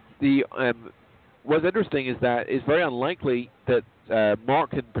 what's interesting is that it's very unlikely that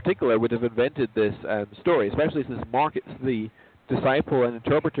Mark in particular would have invented this story, especially since Mark is the disciple and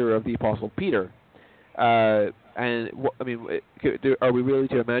interpreter of the Apostle Peter. Are we really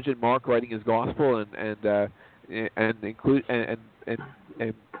to imagine Mark writing his gospel and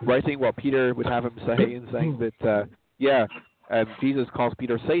writing what Peter would have him say and saying that Jesus calls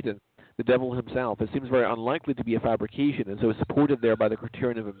Peter Satan, the devil himself? It seems very unlikely to be a fabrication, and so it's supported there by the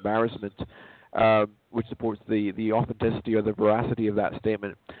criterion of embarrassment, which supports the authenticity or the veracity of that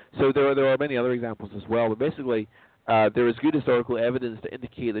statement. So there are many other examples as well, but basically there is good historical evidence to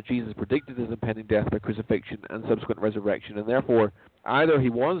indicate that Jesus predicted his impending death by crucifixion and subsequent resurrection, and therefore either he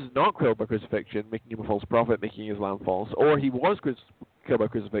was not killed by crucifixion, making him a false prophet, making Islam false, or he was killed by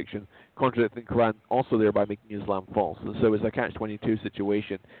crucifixion, contradicting the Quran, also thereby making Islam false. And so it's a catch-22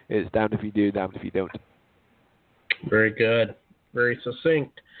 situation. It's damned if you do, damned if you don't. Very good. Very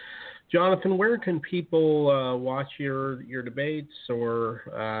succinct. Jonathan, where can people watch your debates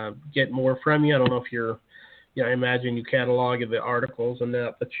or get more from you? I don't know if you're, I imagine you catalog the articles and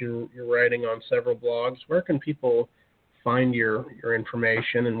that you're writing on several blogs. Where can people find your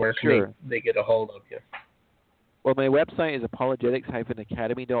information, and where can they get a hold of you? Well, my website is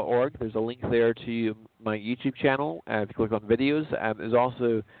apologetics-academy.org. There's a link there to my YouTube channel. If you click on videos, there's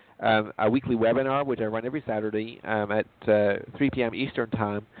also a weekly webinar, which I run every Saturday at 3 p.m. Eastern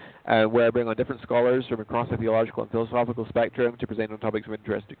Time, where I bring on different scholars from across the theological and philosophical spectrum to present on topics of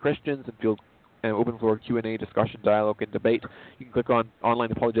interest to Christians and field open floor Q&A, discussion, dialogue, and debate. You can click on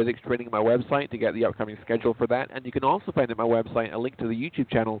Online Apologetics Training on my website to get the upcoming schedule for that, and you can also find at my website a link to the YouTube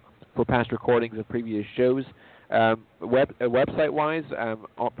channel for past recordings of previous shows. Website-wise,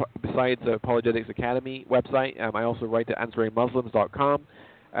 besides the Apologetics Academy website, I also write at answeringmuslims.com,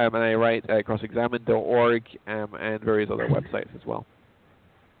 and I write at crossexamined.org and various other websites as well.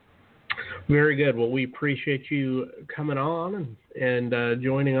 Very good. Well, we appreciate you coming on and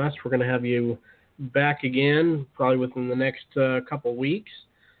joining us. We're going to have you back again probably within the next couple weeks.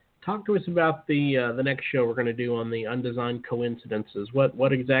 Talk to us about the next show we're going to do on the undesigned coincidences.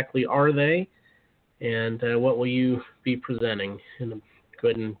 What exactly are they, and what will you be presenting? And go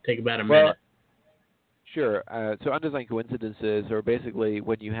ahead and take about a minute. Sure. So undesigned coincidences are basically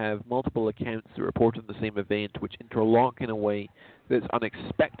when you have multiple accounts that report on the same event, which interlock in a way that's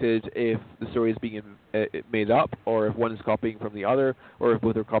unexpected if the story is being made up, or if one is copying from the other, or if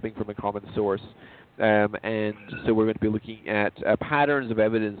both are copying from a common source. And so we're going to be looking at patterns of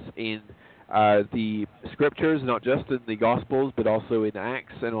evidence in the scriptures, not just in the Gospels, but also in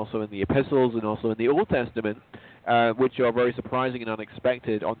Acts, and also in the Epistles, and also in the Old Testament, which are very surprising and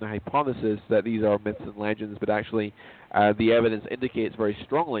unexpected on the hypothesis that these are myths and legends, but actually the evidence indicates very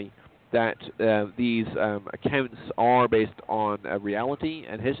strongly that these accounts are based on reality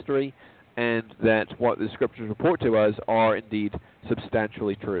and history, and that what the scriptures report to us are indeed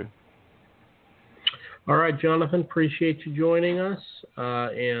substantially true. All right, Jonathan, appreciate you joining us,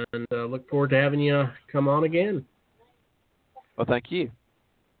 and look forward to having you come on again. Well, thank you.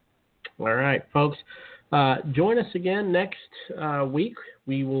 All right, folks. Join us again next week.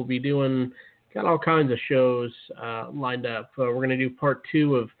 We will be got all kinds of shows lined up. We're going to do part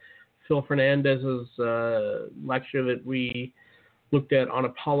 2 of Phil Fernandez's lecture that we looked at on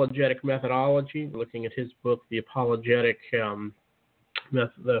apologetic methodology. We're looking at his book, The Apologetic,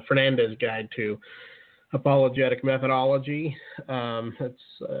 the Fernandez Guide to Apologetic Methodology.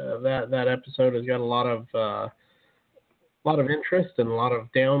 That episode has got a lot of interest and a lot of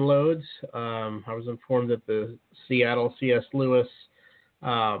downloads. I was informed that the Seattle C.S. Lewis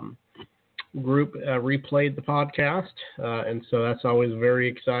group replayed the podcast, and so that's always very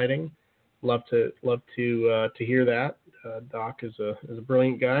exciting. Love to hear that. Doc is a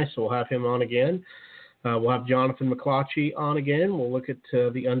brilliant guy, so we'll have him on again. We'll have Jonathan McClatchy on again. We'll look at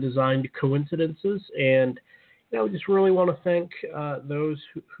the undesigned coincidences. And, we just really want to thank those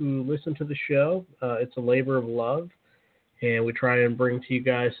who listen to the show. It's a labor of love. And we try and bring to you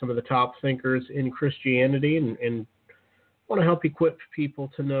guys some of the top thinkers in Christianity and want to help equip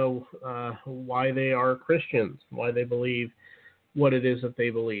people to know why they are Christians, why they believe what it is that they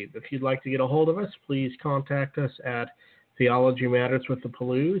believe. If you'd like to get a hold of us, please contact us at Theology Matters with the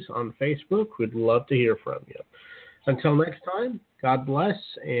Palouse on Facebook. We'd love to hear from you. Until next time, God bless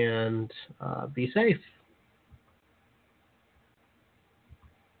and be safe.